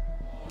father?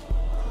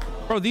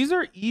 Bro, these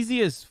are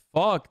easy as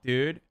fuck,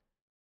 dude.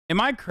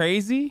 Am I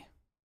crazy?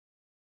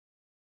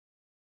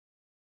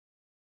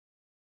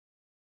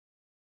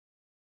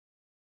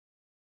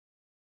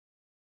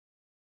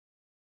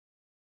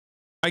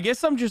 I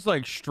guess I'm just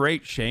like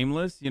straight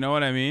shameless. You know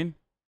what I mean?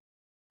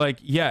 Like,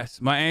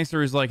 yes, my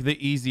answer is like the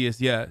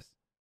easiest yes.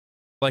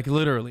 Like,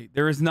 literally.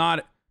 There is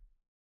not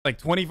like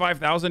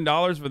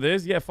 $25,000 for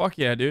this. Yeah, fuck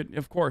yeah, dude.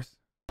 Of course.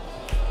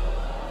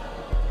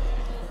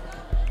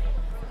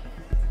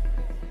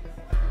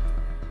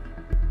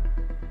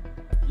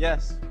 Yes.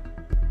 Yes.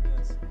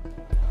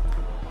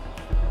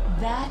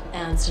 That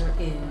answer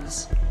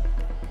is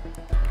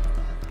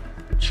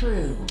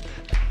true.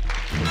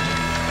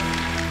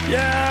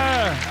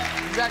 Yeah.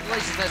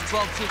 Congratulations, that's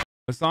 12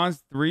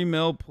 Hasan's 3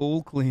 mil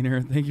pool cleaner.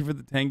 Thank you for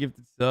the 10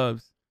 gifted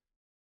subs.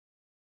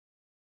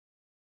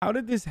 How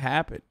did this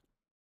happen?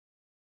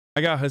 I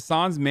got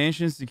Hasan's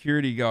mansion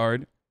security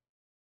guard.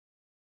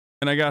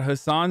 And I got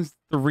Hasan's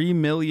 3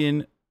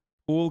 million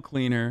pool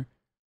cleaner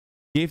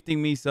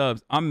gifting me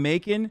subs. I'm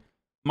making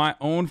my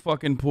own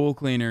fucking pool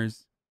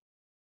cleaners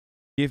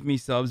give me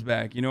subs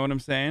back. You know what I'm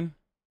saying?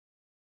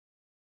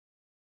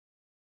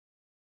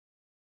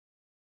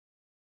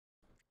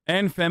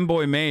 And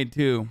Femboy made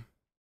too.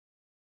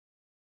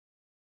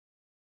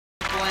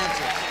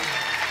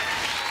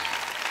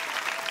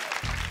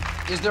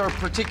 Is there a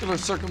particular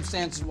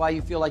circumstance why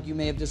you feel like you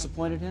may have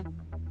disappointed him?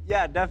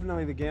 Yeah,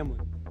 definitely the gambling.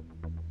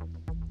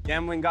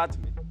 Gambling got to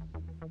me.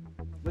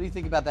 What do you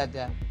think about that,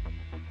 Dad?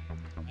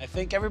 I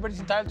think everybody's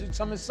entitled to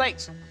some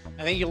mistakes.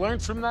 I think you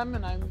learned from them,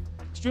 and I'm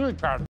extremely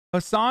proud of you.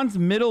 Hasan's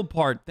middle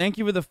part. Thank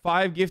you for the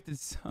 5 gifted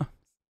subs.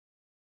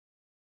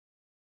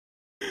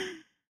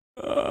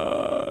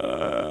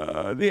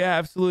 The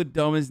absolute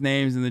dumbest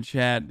names in the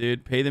chat,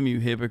 dude. Pay them, you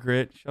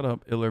hypocrite. Shut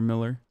up, Iller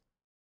Miller.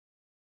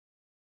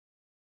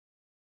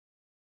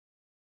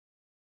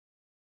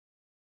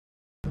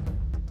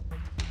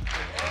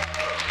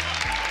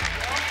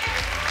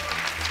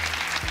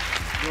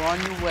 You're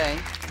on your way.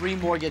 3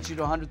 more gets you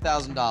to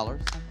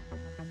 $100,000.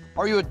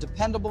 Are you a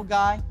dependable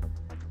guy?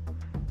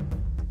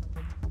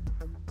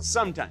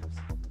 Sometimes.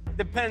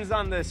 Depends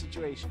on the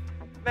situation.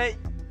 But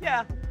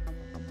yeah.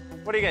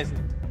 What do you guys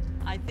think?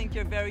 I think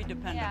you're very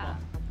dependable. Yeah.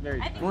 Very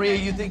I good. think Maria,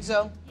 you're- you think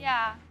so?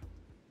 Yeah.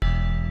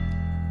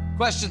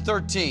 Question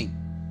 13.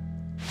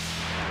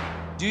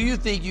 Do you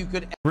think you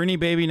could Brinny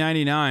Baby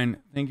 99.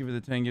 Thank you for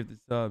the 10 gifted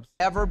subs.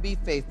 ever be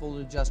faithful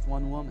to just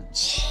one woman?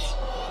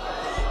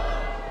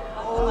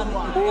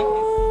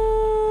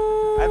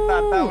 I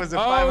thought that was a $500,000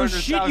 Oh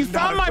shit, you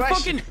found my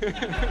question.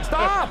 fucking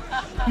Stop!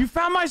 You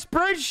found my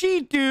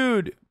spreadsheet,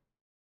 dude.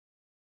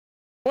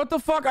 What the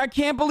fuck? I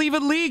can't believe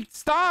it leaked.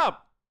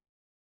 Stop.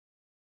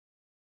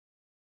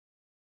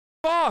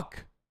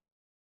 Fuck.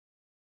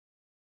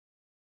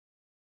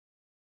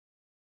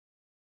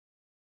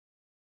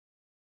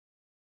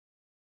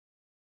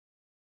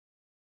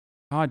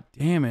 God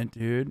damn it,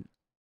 dude.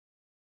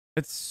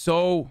 It's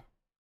so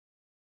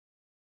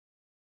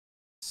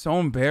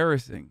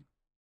embarrassing.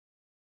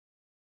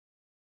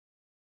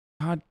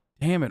 God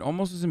damn it.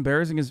 Almost as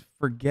embarrassing as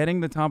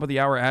forgetting the top of the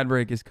hour ad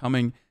break is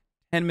coming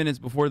 10 minutes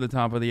before the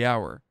top of the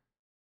hour.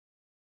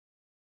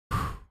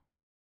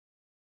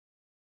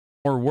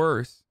 Or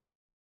worse,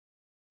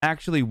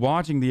 actually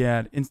watching the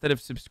ad instead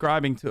of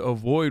subscribing to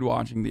avoid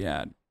watching the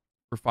ad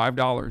for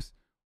 $5.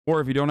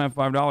 Or if you don't have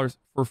 $5,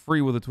 for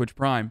free with a Twitch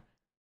Prime.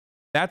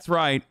 That's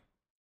right.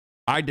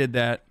 I did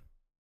that.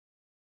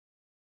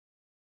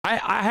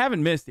 I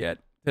haven't missed yet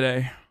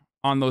today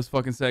on those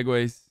fucking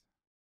segues.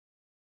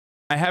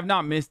 I have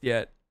not missed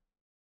yet.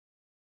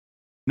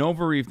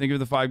 Nova Reef, thank you for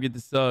the 5 get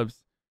the subs.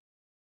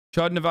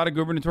 Chud, Nevada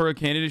gubernatorial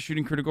candidate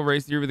shooting critical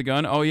race theory with a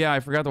gun. Oh yeah, I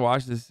forgot to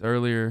watch this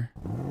earlier.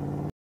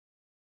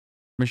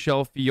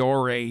 Michelle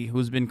Fiore,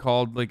 who's been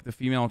called like the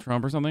female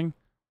Trump or something.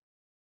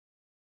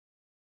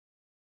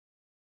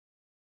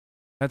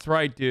 That's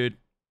right, dude.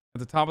 At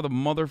the top of the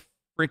mother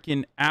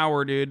freaking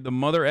hour, dude. The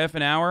mother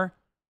effing hour.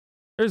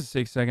 There's a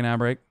 6-second ad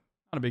break.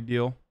 Not a big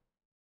deal.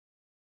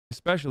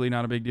 Especially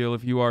not a big deal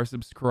if you are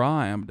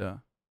subscribed.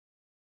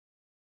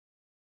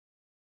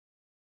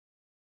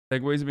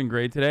 Segues have been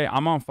great today.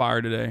 I'm on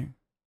fire today.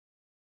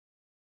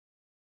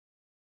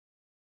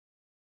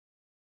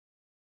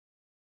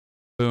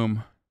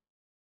 Boom.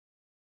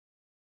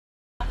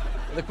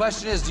 The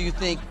question is, do you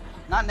think,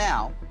 not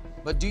now,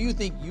 but do you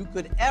think you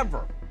could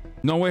ever?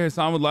 No way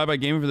Hasan would lie by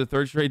gaming for the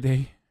 3rd straight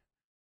day.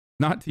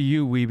 Not to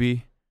you,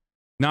 Weeby.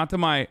 Not to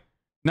my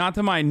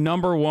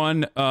number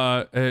one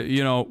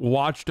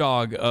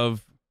watchdog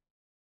of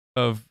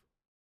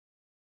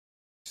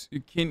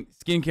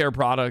skincare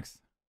products.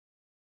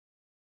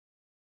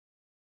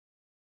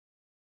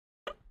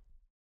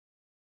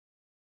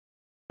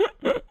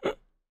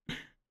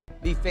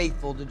 Be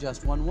faithful to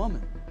just one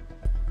woman.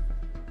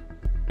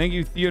 Thank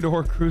you,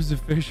 Theodore Cruz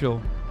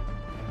official.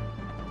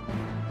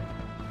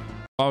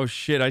 Oh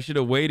shit, I should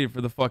have waited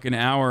for the fucking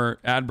hour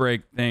ad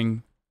break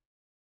thing.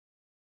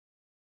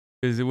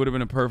 Because it would have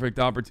been a perfect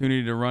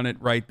opportunity to run it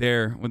right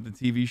there with the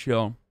TV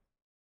show.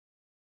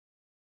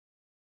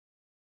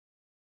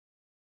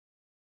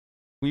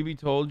 Weeby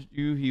told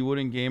you he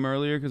wouldn't game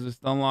earlier because of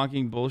stun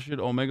locking bullshit.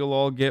 Omega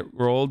lol get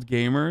rolled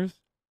gamers.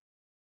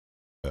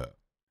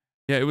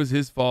 Yeah, it was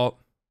his fault.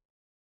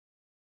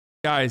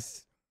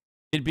 Guys,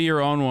 it'd be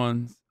your own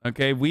ones.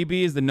 Okay,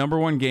 Weeby is the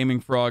 #1 gaming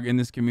frog in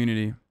this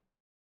community.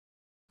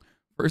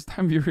 First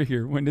time viewer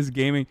here. When does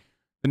gaming...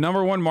 The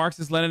 #1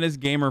 Marxist-Leninist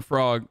gamer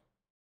frog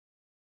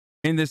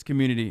in this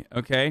community,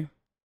 okay?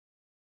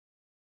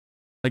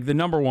 Like the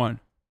 #1.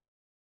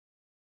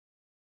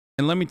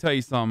 And let me tell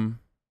you something.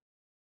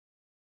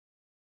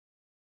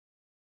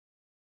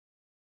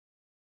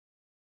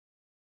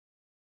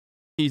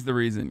 He's the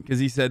reason, because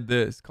he said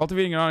this.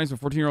 Cultivating an audience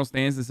of 14-year-old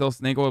stands to sell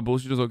snake oil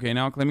bullshit is okay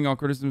now. Claiming all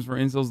criticisms for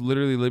incels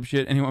literally lib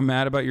shit. Anyone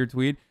mad about your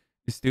tweet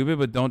is stupid,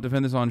 but don't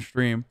defend this on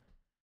stream.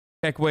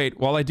 Keck, wait.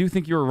 While I do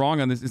think you were wrong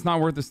on this, it's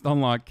not worth the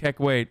stun lock. Keck,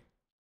 wait.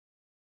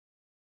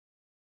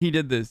 He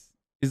did this.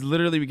 It's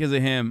literally because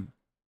of him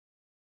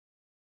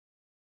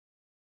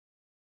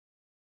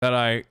that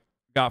I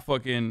got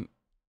fucking...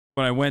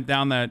 When I went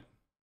down that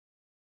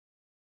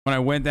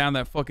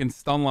fucking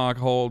stun lock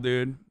hole,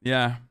 dude.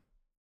 Yeah.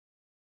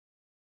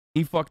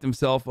 He fucked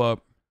himself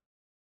up.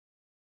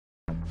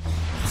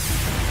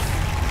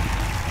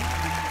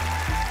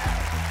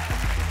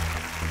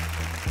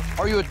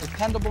 Are you a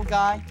dependable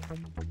guy?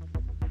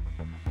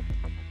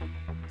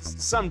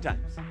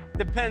 Sometimes.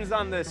 Depends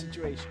on the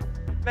situation.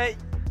 But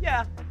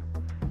yeah.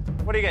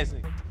 What do you guys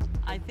think?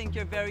 I think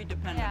you're very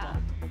dependable.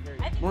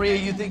 Yeah. Maria,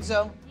 you think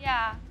so?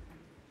 Yeah.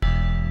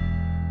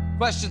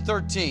 Question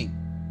 13.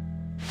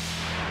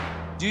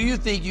 Do you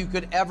think you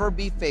could ever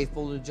be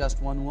faithful to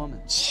just one woman?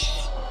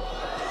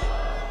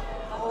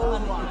 Oh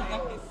my.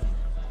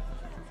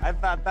 I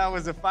thought that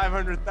was a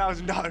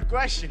 $500,000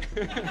 question.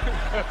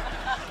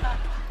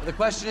 The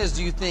question is,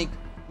 do you think,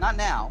 not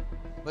now,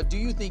 but do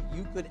you think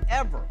you could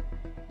ever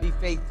be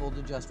faithful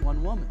to just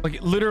one woman?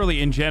 Like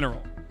literally in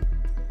general.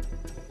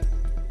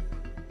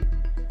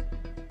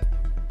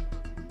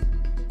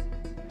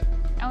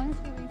 I want to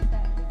see what he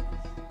said.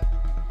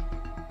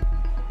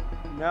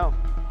 No.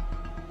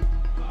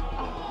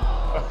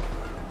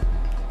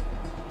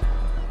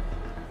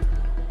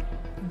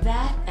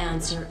 That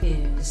answer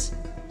is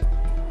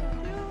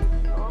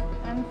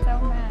I'm so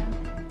mad.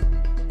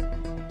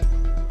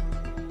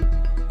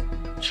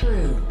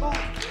 true.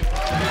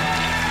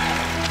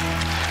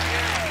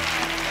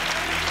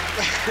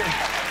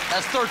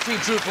 That's 13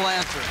 truthful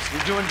answers.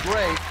 You're doing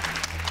great.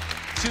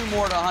 2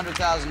 more to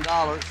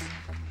 $100,000.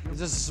 Is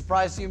this a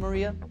surprise to you,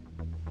 Maria?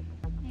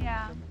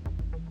 Yeah.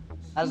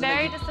 How does it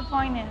Very make you-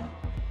 disappointed.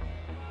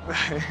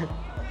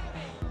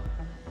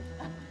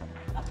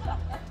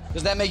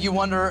 Does that make you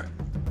wonder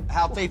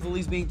how faithful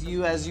he's being to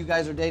you as you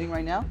guys are dating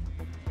right now?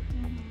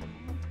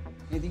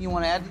 Anything you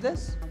want to add to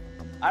this?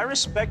 I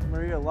respect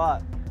Maria a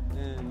lot,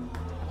 and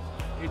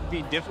it'd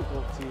be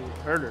difficult to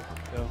hurt her,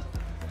 so.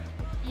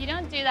 You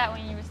don't do that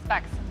when you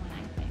respect someone,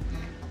 I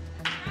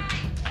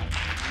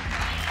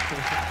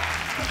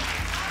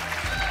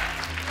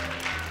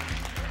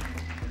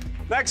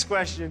think. Next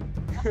question.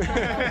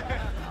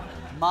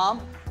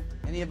 Mom,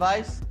 any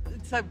advice?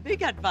 It's a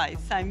big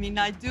advice. I mean,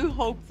 I do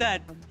hope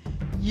that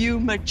you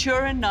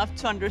mature enough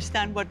to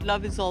understand what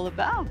love is all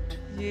about.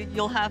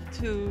 You'll have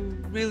to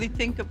really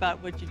think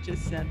about what you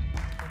just said.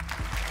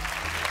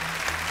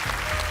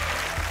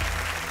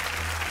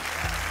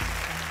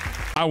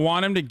 I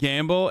want him to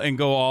gamble and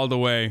go all the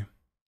way.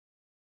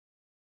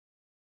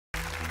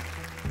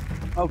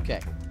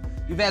 Okay.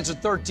 You've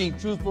answered 13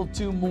 truthful,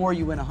 2 more,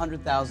 you win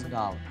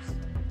 $100,000.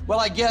 Well,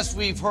 I guess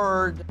we've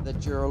heard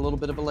that you're a little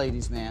bit of a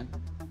ladies' man.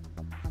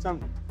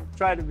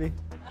 Try to be.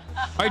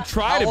 I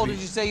try to be. How old did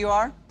you say you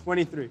are?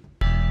 23.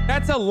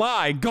 That's a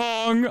lie.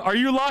 Gong. Are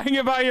you lying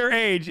about your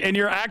age and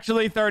you're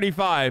actually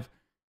 35?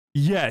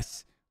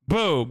 Yes.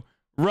 Boom.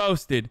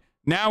 Roasted.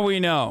 Now we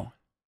know.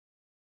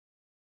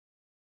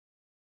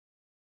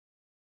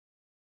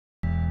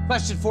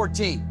 Question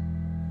 14.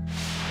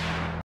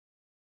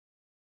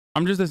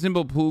 I'm just a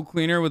simple pool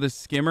cleaner with a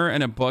skimmer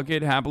and a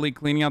bucket, happily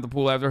cleaning out the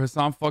pool after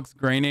Hasan fucks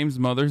Grey Name's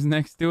mother's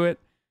next to it.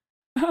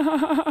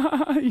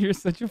 You're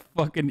such a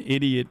fucking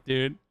idiot,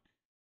 dude.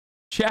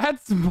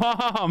 Chat's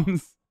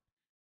moms.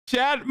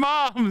 Chat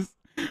moms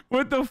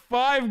with the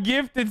 5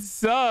 gifted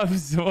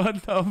subs.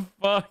 What the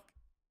fuck?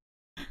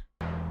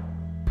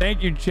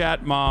 Thank you,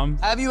 chat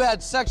moms. Have you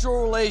had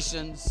sexual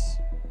relations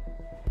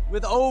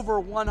with over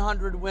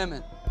 100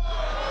 women?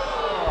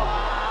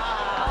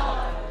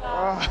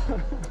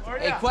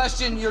 A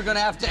question you're gonna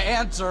have to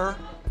answer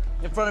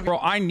in front of Bro,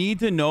 I need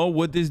to know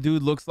what this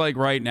dude looks like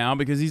right now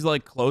because he's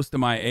like close to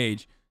my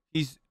age.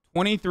 He's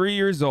 23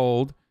 years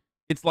old.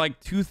 It's like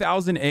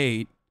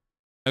 2008.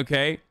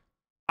 Okay.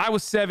 I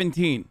was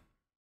 17.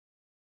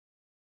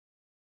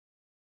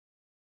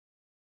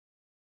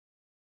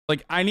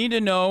 Like, I need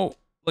to know,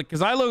 like,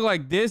 because I look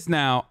like this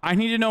now. I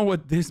need to know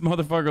what this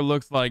motherfucker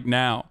looks like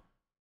now.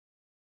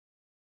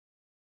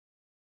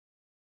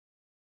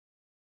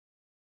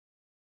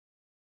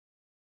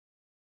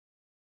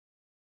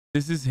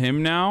 This is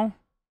him now?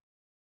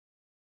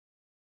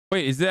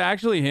 Wait, is it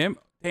actually him?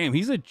 Damn,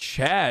 he's a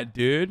Chad,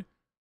 dude.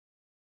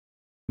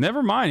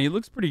 Never mind, he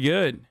looks pretty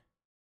good.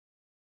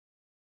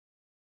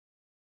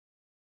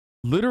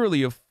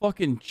 Literally a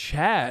fucking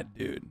Chad,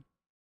 dude.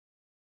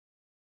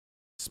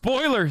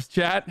 Spoilers,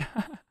 chat.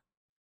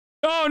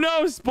 Oh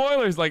no,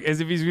 spoilers. Like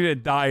as if he's gonna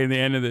die in the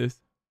end of this.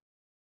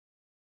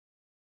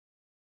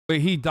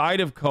 Wait, he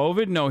died of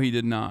COVID? No, he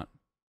did not.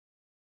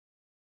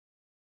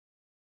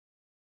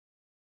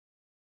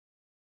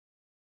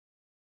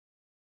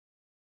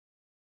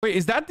 Wait,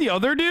 is that the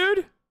other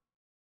dude?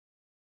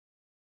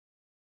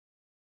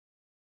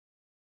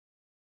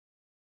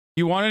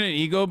 You wanted an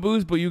ego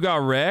boost, but you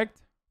got wrecked?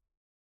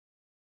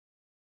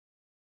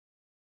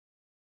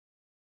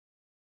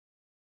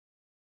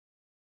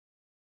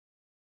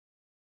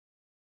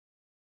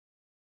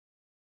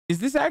 Is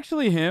this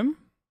actually him?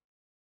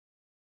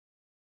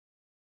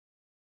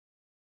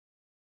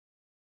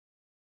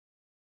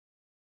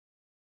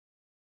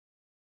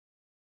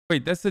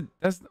 Wait, that's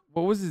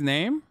what was his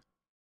name?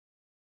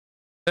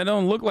 That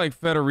don't look like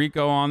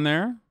Federico on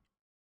there.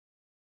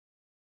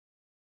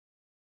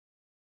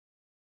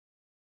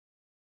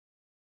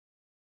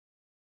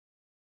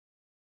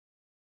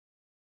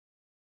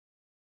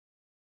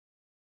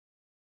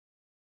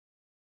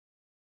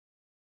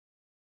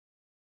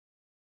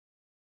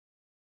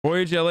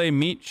 Voyage LA,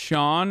 meet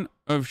Sean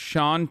of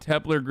Sean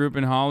Tepler Group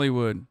in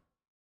Hollywood.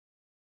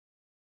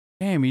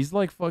 Damn, he's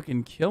like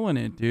fucking killing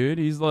it, dude.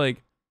 He's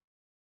like,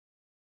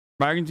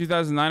 back in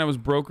 2009, I was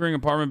brokering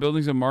apartment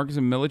buildings in Marcus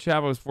and Millichap. I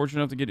was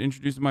fortunate enough to get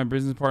introduced to my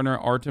business partner,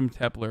 Artem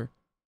Tepler.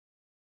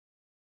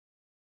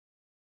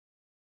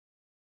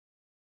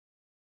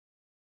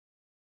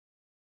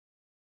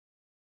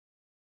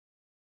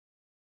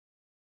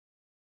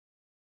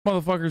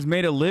 Motherfuckers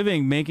made a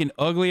living making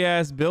ugly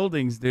ass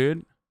buildings,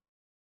 dude.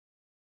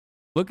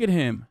 Look at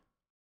him.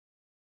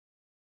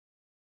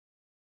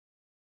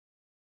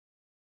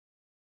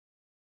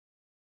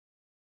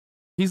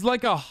 He's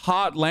like a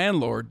hot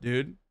landlord,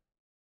 dude.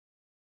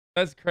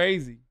 That's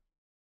crazy.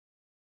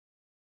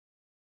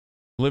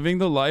 Living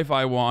the life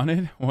I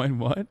wanted.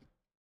 What?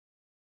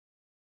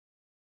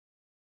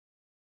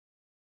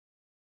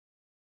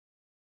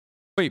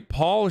 Wait,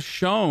 Paul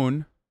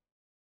Schoen.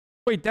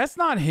 Wait, that's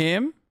not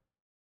him.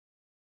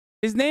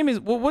 His name is,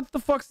 well, what the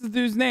fuck's the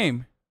dude's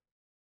name?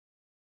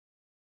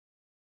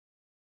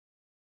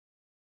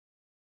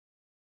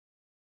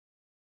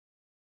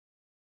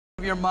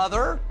 Your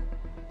mother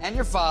and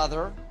your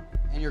father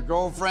and your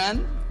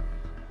girlfriend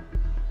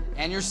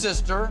and your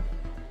sister.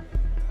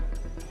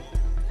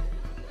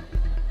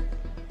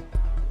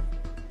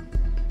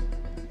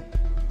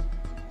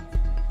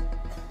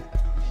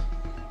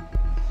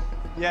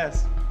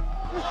 Yes.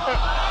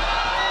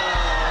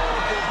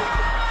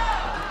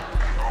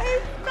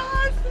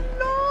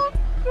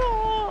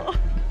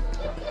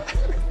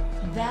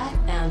 That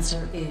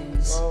answer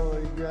is... Oh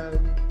my God.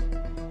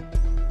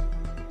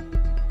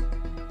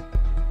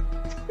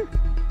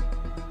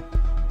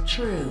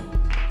 True.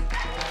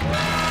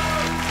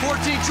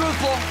 14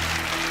 truthful.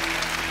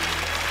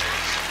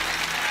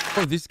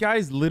 Oh, this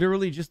guy's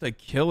literally just a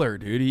killer,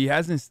 dude. He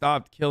hasn't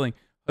stopped killing.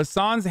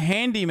 Hassan's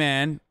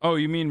handyman. Oh,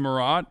 you mean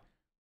Murat?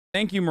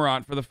 Thank you,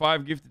 Murat, for the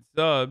 5 gifted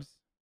subs.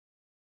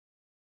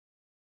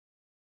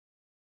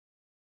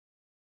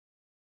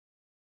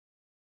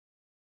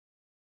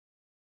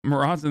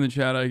 Murat's in the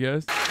chat, I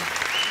guess.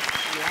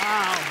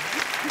 Wow.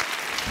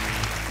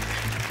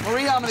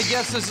 Maria, I'm going to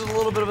guess this is a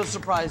little bit of a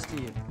surprise to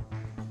you.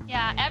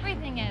 Yeah,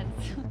 everything is.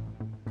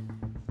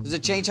 Does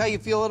it change how you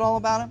feel at all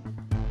about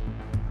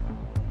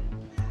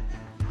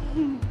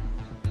him?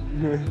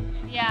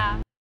 Yeah,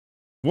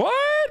 What?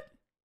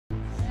 it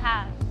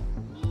has.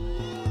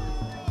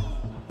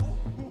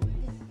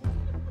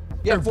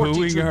 You have 14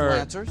 booing truthful her.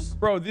 answers.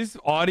 Bro, this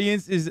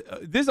audience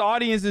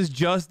is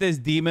just as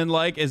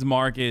demon-like as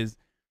Mark is.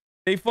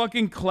 They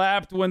fucking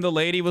clapped when the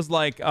lady was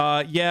like,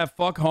 yeah,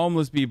 fuck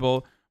homeless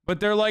people. But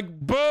they're like,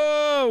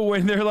 boo!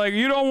 When they're like,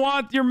 you don't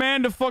want your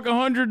man to fuck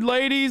 100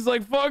 ladies?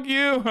 Like, fuck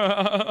you.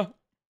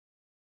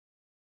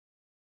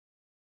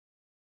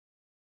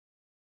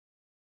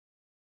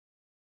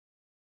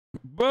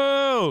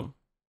 Boo!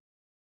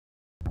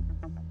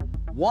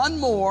 One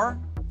more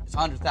is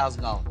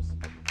 $100,000.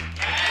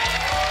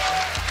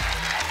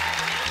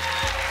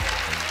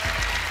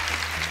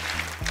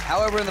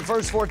 However, in the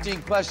first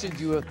 14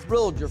 questions, you have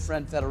thrilled your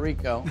friend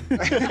Federico.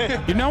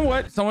 You know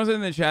what? Someone said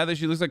in the chat that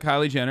she looks like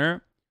Kylie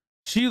Jenner.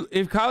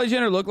 If Kylie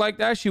Jenner looked like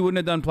that, she wouldn't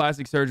have done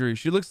plastic surgery.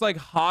 She looks like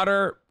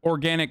hotter,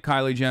 organic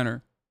Kylie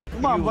Jenner.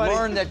 Come on, buddy. You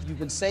learned that you've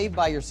been saved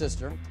by your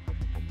sister.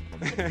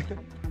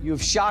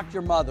 You've shocked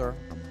your mother.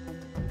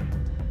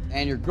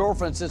 And your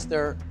girlfriend sits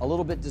there a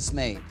little bit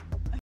dismayed.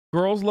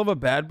 Girls love a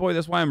bad boy.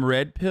 That's why I'm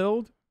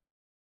red-pilled.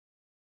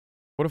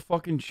 What a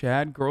fucking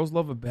Chad. Girls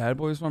love a bad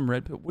boy. That's why I'm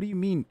red-pilled. What do you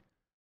mean?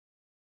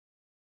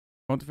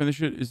 Don't defend this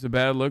shit is a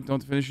bad look. Don't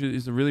defend this shit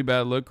is a really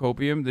bad look.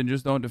 Copium. Then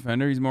just don't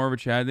defend her. He's more of a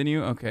Chad than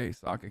you. Okay,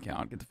 sock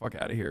account. Get the fuck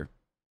out of here.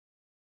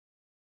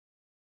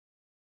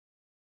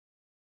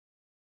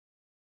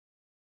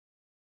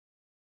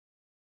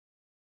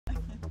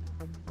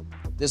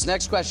 This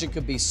next question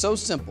could be so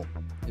simple.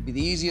 It'd be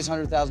the easiest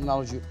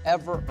 $100,000 you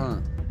ever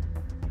earned.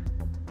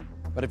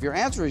 But if your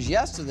answer is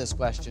yes to this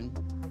question,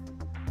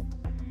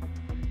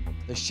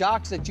 the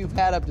shocks that you've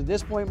had up to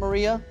this point,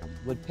 Maria,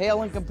 would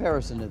pale in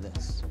comparison to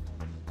this.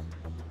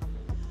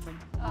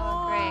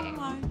 Oh, great.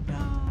 my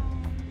God.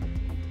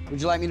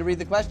 Would you like me to read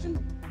the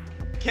question?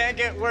 Can't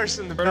get worse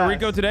than the Puerto past.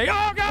 Rico today.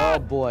 Oh, God. Oh,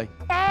 boy.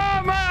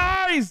 Oh,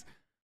 my eyes.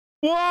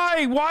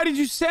 Why? Why did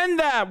you send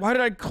that? Why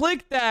did I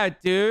click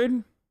that,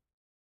 dude?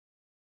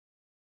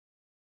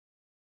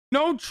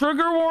 No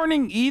trigger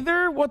warning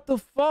either? What the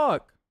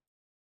fuck?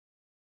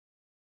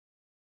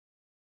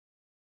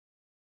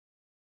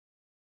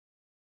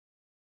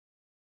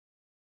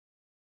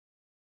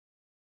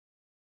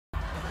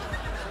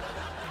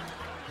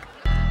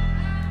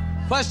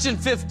 Question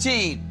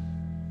 15.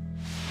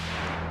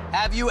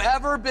 Have you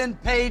ever been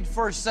paid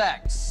for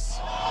sex?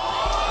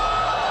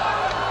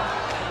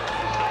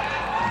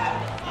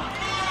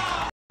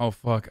 Oh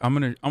fuck. I'm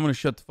gonna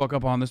shut the fuck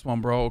up on this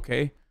one, bro,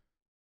 okay?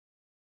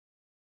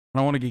 I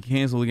don't want to get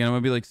canceled again. I'm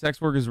gonna be like,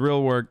 sex work is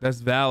real work, that's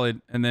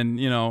valid, and then,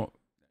 you know,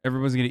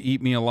 everyone's gonna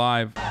eat me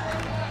alive.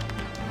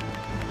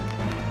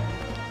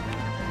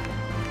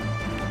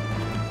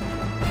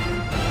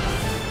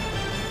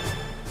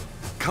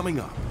 Coming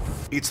up,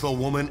 it's the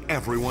woman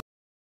everyone...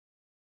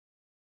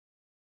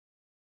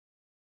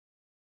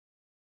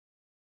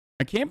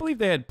 I can't believe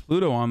they had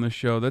Pluto on the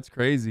show. That's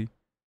crazy.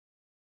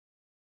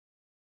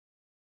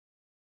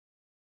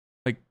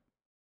 Like,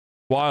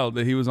 wild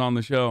that he was on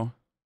the show.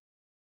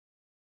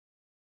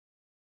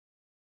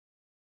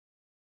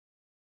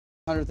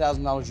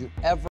 $100,000 you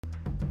ever...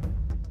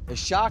 The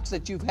shocks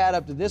that you've had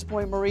up to this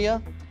point,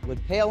 Maria, would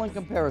pale in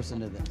comparison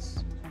to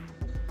this.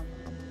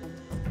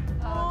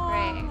 Oh,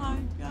 great. my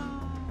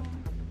God.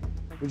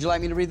 Would you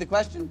like me to read the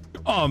question?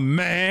 Oh,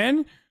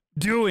 man.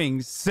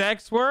 Doing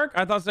sex work?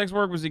 I thought sex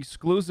work was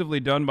exclusively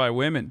done by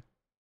women.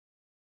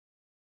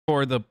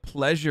 For the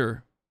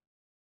pleasure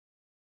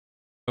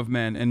of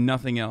men and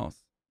nothing else.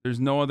 There's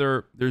no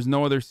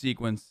other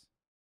sequence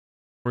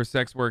where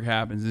sex work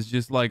happens. It's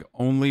just like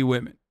only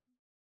women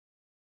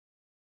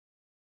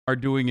are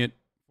doing it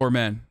for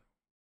men.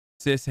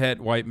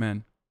 Cis-het white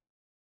men.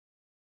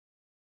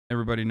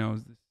 Everybody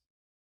knows this.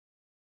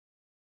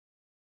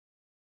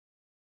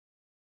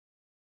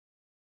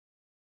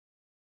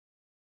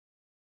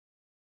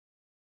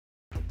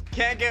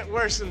 Can't get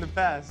worse than the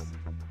past.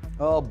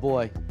 Oh,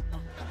 boy.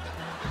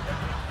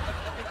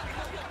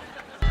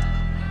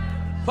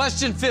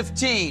 Question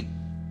 15.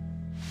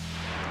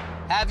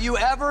 Have you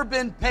ever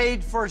been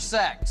paid for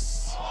sex?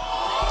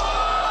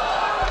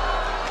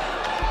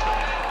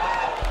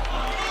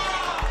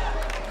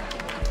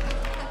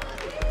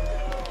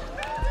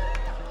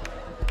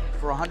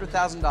 For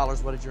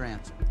 $100,000, what is your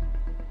answer?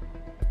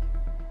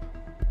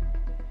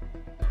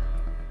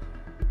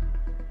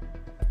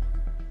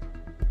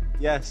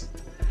 Yes.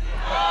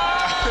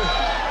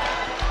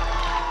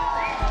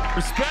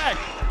 Respect.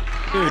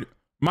 Dude,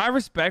 my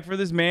respect for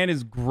this man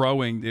is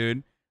growing,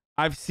 dude.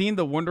 I've seen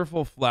the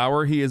wonderful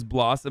flower he has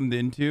blossomed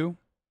into.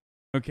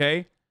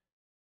 Okay?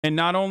 And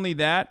not only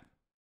that,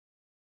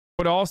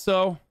 but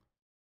also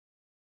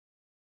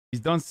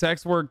he's done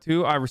sex work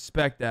too. I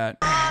respect that.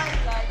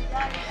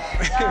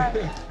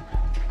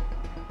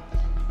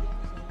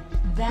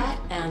 That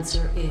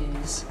answer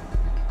is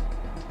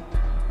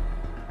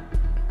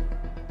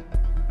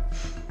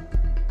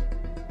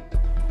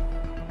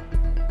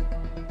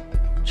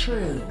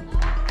true.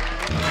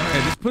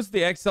 It just puts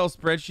the Excel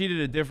spreadsheet in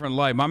a different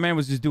light. My man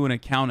was just doing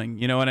accounting.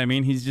 You know what I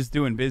mean? He's just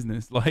doing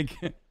business. Like,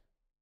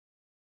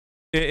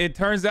 it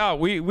turns out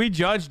we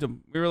judged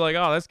him. We were like,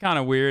 oh, that's kind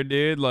of weird,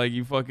 dude. Like,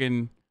 you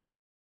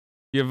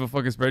have a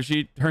fucking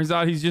spreadsheet. Turns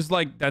out he's just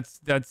like,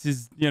 that's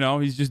his, you know,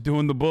 he's just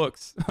doing the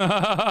books.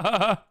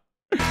 Yeah,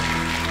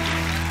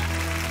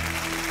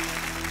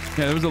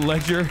 there was a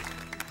ledger.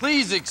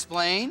 Please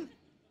explain.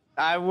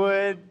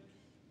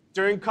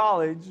 During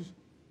college,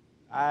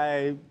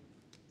 I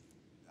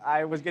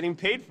was getting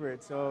paid for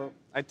it, so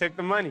I took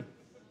the money.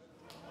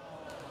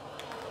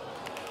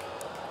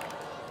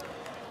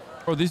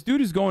 Bro, this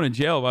dude is going to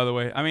jail, by the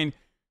way. I mean,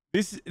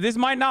 this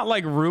might not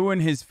like ruin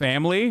his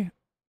family,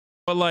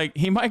 but like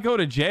he might go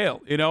to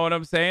jail. You know what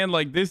I'm saying?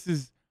 Like, this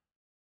is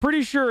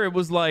pretty sure it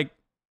was like,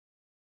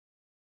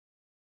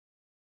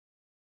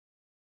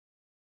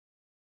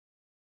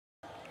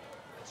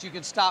 So you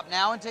can stop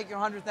now and take your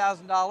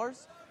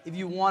 $100,000. If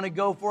you want to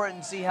go for it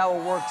and see how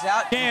it works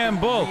out,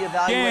 Gamble, you can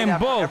reevaluate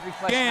gamble, after every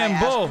question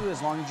gamble. I ask you,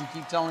 as long as you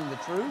keep telling the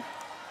truth.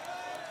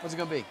 What's it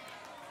going to be?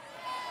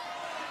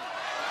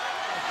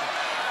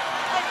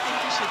 I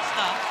think you should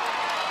stop.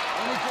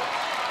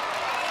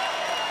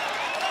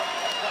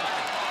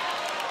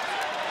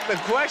 The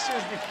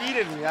questions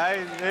defeated me.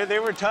 They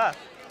were tough.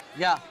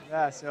 Yeah.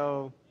 Yeah,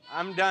 so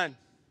I'm done.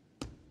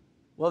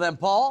 Well then,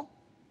 Paul,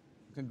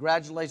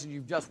 congratulations.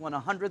 You've just won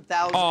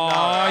 $100,000.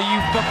 oh,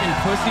 you fucking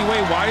pussy.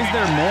 Wait, why is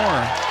there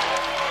more?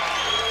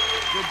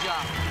 Good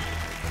job.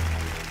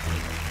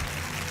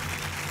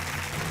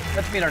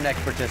 Let's meet our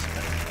next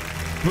participant.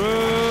 Boo!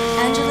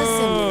 Angela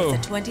Simmons a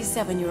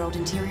 27-year-old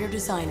interior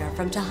designer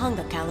from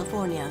Tahunga,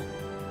 California.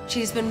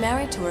 She's been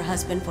married to her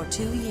husband for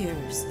 2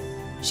 years.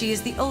 She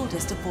is the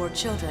oldest of 4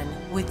 children,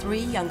 with 3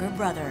 younger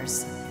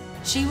brothers.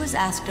 She was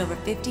asked over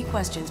 50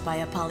 questions by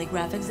a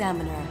polygraph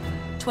examiner.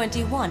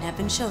 21 have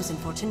been chosen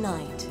for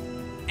tonight.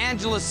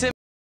 Angela Simmons.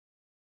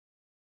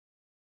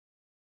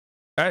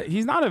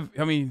 He's not a,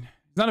 I mean,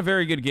 he's not a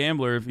very good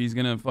gambler if he's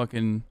gonna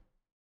fucking,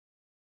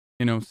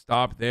 you know,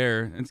 stop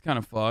there. It's kind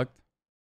of fucked.